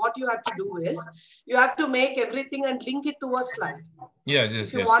you have to do is you have to make everything and link it to a slide. Yes,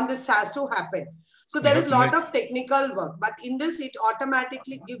 if you want this has to happen. So there is a lot of technical work, but in this, it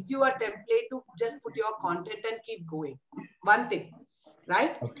automatically gives you a template to just put your content and keep going. One thing,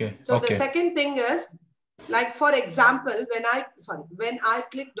 right? Okay. So the second thing is, like for example, when I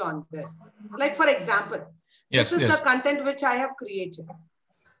clicked on this, like for example, this is the content which I have created.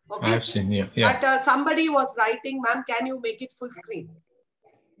 Okay. I have seen, yeah. But somebody was writing, ma'am, can you make it full screen?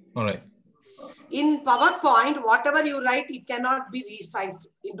 All right. In PowerPoint, whatever you write, it cannot be resized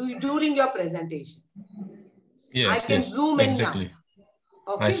during your presentation. Yes, I can zoom in exactly.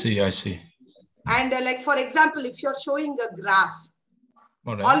 Now. Okay? I see. And like, for example, if you're showing a graph,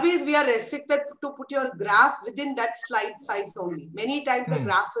 always we are restricted to put your graph within that slide size only. Many times the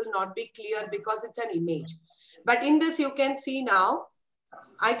graph will not be clear because it's an image. But in this, you can see now,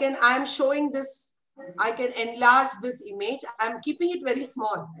 I am showing this, I can enlarge this image. I'm keeping it very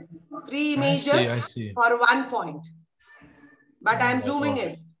small. 3 images for 1 point. But I'm zooming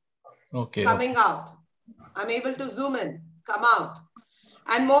in. Coming out. I'm able to zoom in, come out.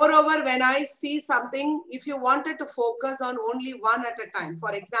 And moreover, when I see something, if you wanted to focus on only one at a time,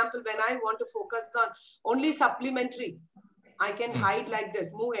 for example, when I want to focus on only supplementary, I can hide like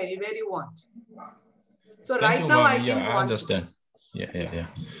this, move anywhere you want. So right now I didn't want understand. Yeah.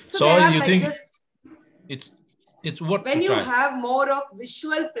 So you like think it's what when you have more of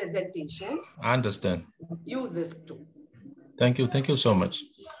visual presentation, I understand. Use this tool. Thank you so much.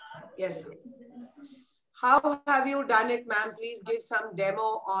 Yes, sir. How have you done it, ma'am? Please give some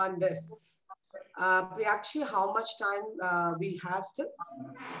demo on this. Priyakshi, how much time we have still?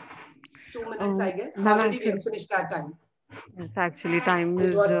 2 minutes, I guess. Ma'am, Already we have actually, finished our time. yes, actually, time It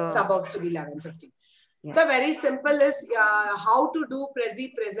is, was supposed to be 11:15. yeah. So very simple is how to do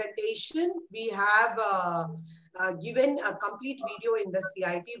Prezi presentation. We have given a complete video in the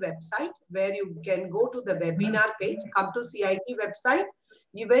CIT website where you can go to the webinar page, come to CIT website,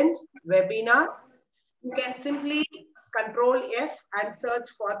 events, webinar. You can simply control F and search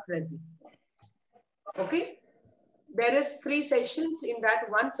for Prezi. Okay. There is 3 sessions. In that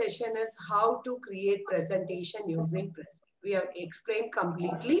one session is how to create presentation using Prezi. We have explained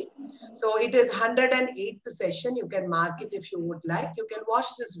completely. So it is 108th session. You can mark it if you would like. You can watch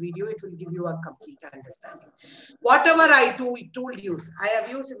this video. It will give you a complete understanding. Whatever I told you, I have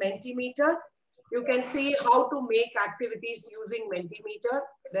used Mentimeter. You can see how to make activities using Mentimeter.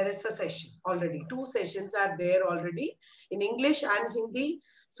 There is a session already. 2 sessions are there already in English and Hindi.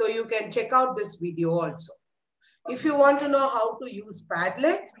 So you can check out this video also. If you want to know how to use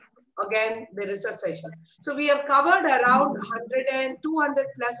Padlet, again, there is a session. So we have covered around 100 and 200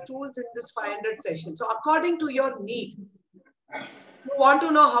 plus tools in this 500 session. So according to your need, you want to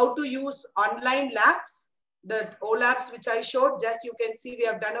know how to use online labs, the OLabs which I showed, just you can see we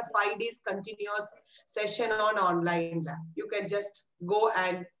have done a 5 days continuous session on online lab. You can just go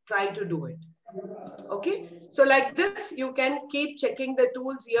and try to do it. Okay, so like this, you can keep checking the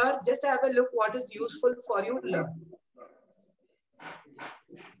tools here. Just have a look what is useful for you, learn.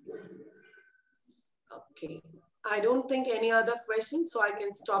 Okay, I don't think any other questions, so I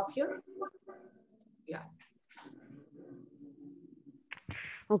can stop here. Yeah.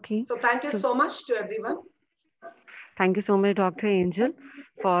 Okay. So thank you so much to everyone. Thank you so much, Dr. Angel,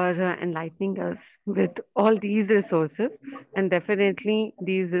 for enlightening us with all these resources. And definitely,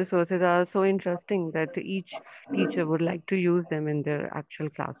 these resources are so interesting that each teacher would like to use them in their actual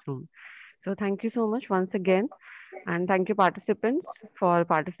classroom. So thank you so much once again. And thank you, participants, for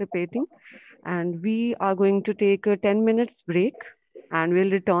participating. And we are going to take a 10 minutes break and we'll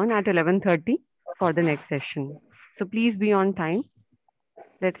return at 11:30 for the next session. So please be on time.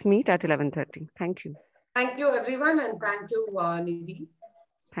 Let's meet at 11:30. Thank you. Thank you, everyone, and thank you, Nidhi.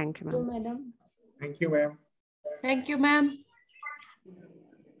 Thank you, ma'am. Thank you, ma'am. Thank you, ma'am.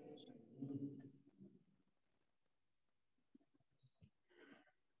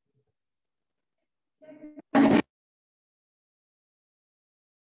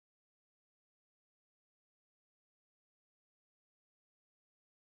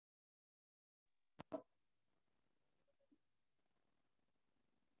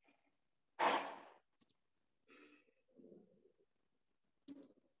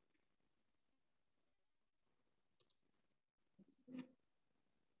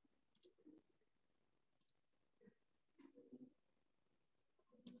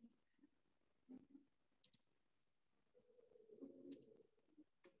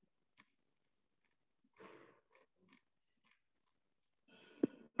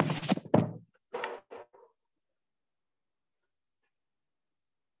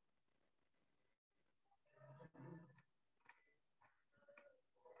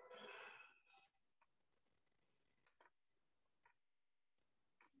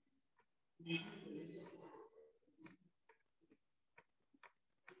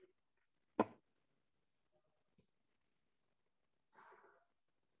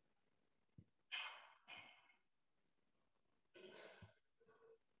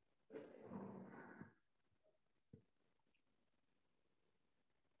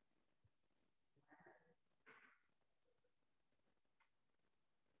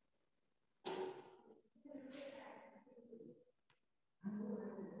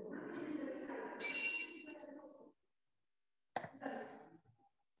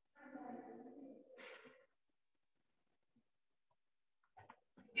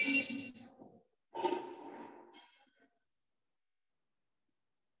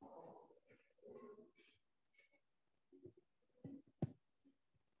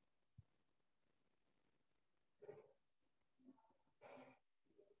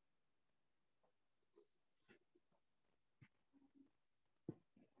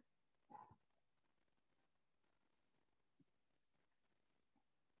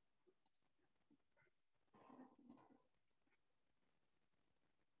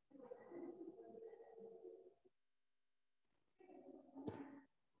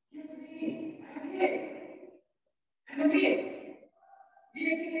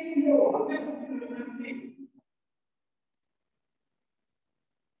 He